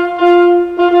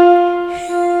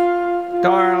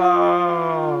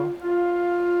 Daughter-in-law.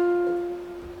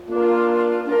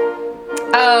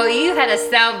 Oh, you had a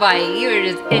soundbite. You were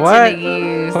just itching What? to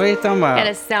use. What are you talking about? Had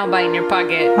a soundbite in your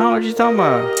pocket. Oh, what you talking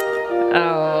about?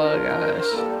 Oh gosh.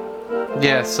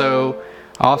 Yeah, so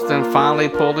Austin finally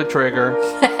pulled the trigger.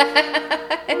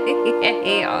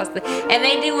 Yay, Austin. And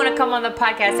they do want to come on the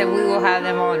podcast, and we will have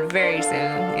them on very soon.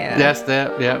 Yeah. That's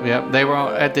that. Yep. They were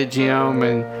at the gym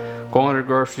and going to the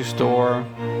grocery store.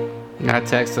 I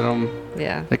texted them.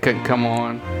 Yeah. They couldn't come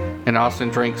on. And Austin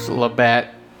drinks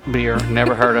Labatt beer.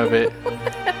 Never heard of it.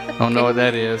 Don't know what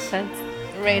that is. That's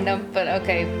random, but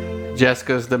okay.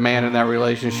 Jessica's the man in that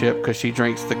relationship because she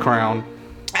drinks the Crown.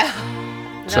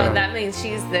 No, that means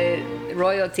she's the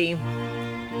royalty.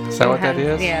 Is that what that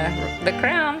is? Yeah, the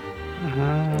Crown.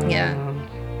 Yeah.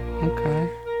 Okay.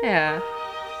 Yeah.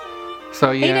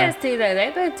 So yeah. He does too, though. They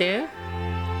both do.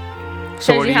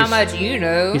 So Shows you how much you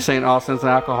know. You saying Austin's an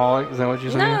alcoholic? Is that what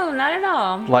you're saying? No, not at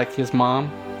all. Like his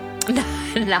mom?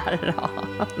 Not at all.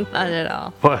 Not at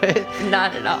all. What?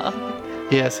 Not at all.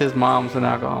 Yes, his mom's an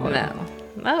alcoholic. No.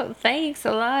 Oh, thanks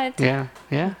a lot. Yeah.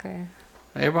 Okay.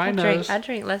 Everybody knows. I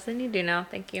drink less than you do now.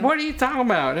 Thank you. What are you talking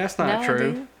about? That's not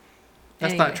true.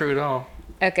 That's not true at all.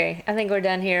 Okay, I think we're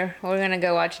done here. We're gonna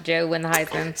go watch Joe win the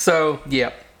Heisman. So,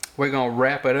 yeah, we're gonna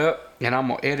wrap it up, and I'm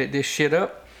gonna edit this shit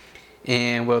up,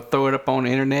 and we'll throw it up on the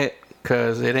internet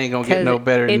because it ain't gonna get no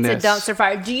better than this. It's a dumpster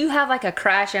fire. Do you have like a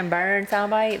crash and burn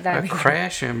soundbite? A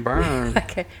crash and burn.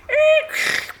 Okay.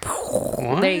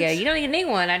 What? There you go. You don't even need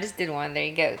one. I just did one. There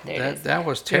you go. There it is. That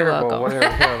was terrible. Whatever the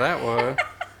hell that was.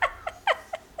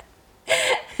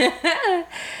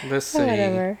 Let's see.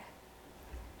 Whatever.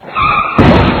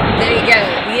 There you go.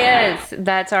 Yes,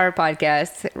 that's our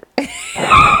podcast.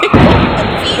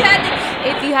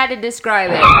 if you had to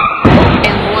describe it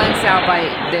in one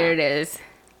soundbite, there it is.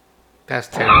 That's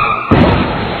terrible.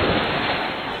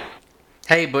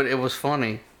 Hey, but it was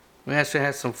funny. We actually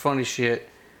had some funny shit.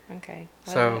 Okay.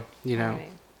 So, you know.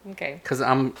 Okay. Because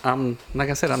I'm like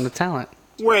I said, I'm the talent.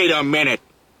 Wait a minute.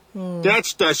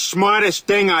 That's the smartest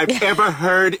thing I've ever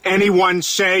heard anyone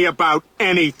say about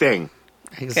anything.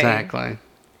 Exactly.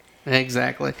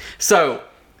 Exactly. So,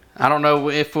 I don't know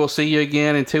if we'll see you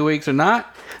again in 2 weeks or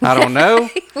not. I don't know.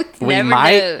 We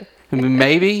might. Know.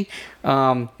 Maybe.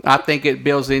 I think it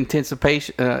builds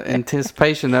anticipation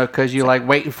though, because you're like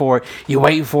waiting for it. You're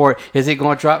waiting for it. Is it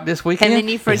going to drop this weekend? And then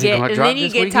you forget. And then you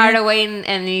get tired of waiting,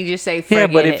 and then you just say, forget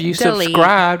it. Yeah, but if you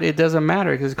subscribed, it doesn't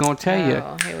matter because it's going to tell you.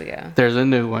 Oh, here we go. There's a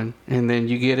new one, and then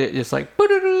you get it. It's like,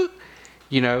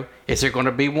 you know, is there going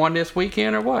to be one this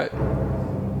weekend or what?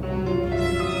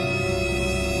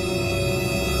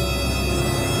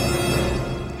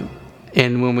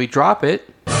 And when we drop it,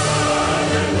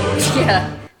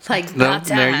 yeah. Like, about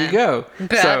time. There you go.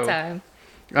 About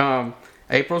time.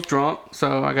 April's drunk,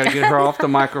 so I got to get her off the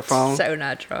microphone. So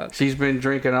not drunk. She's been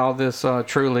drinking all this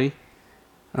Truly.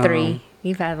 3.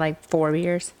 You've had like 4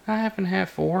 beers. I haven't had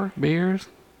 4 beers.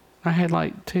 I had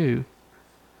like 2.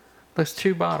 There's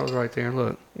 2 bottles right there.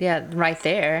 Look. Yeah, right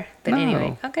there. But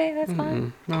anyway. Okay, that's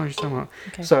fine. No, what you're talking about.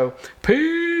 Okay. So,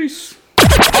 peace.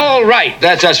 All right,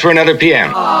 that's us for another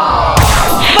PM.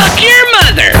 Fuck your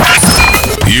mother!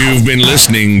 You've been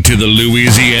listening to the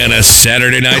Louisiana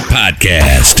Saturday Night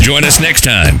Podcast. Join us next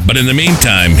time. But in the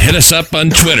meantime, hit us up on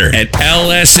Twitter at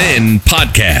LSN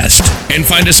Podcast. And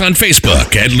find us on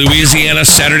Facebook at Louisiana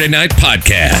Saturday Night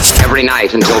Podcast. Every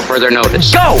night until further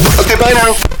notice. Go! Okay, bye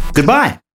now. Goodbye.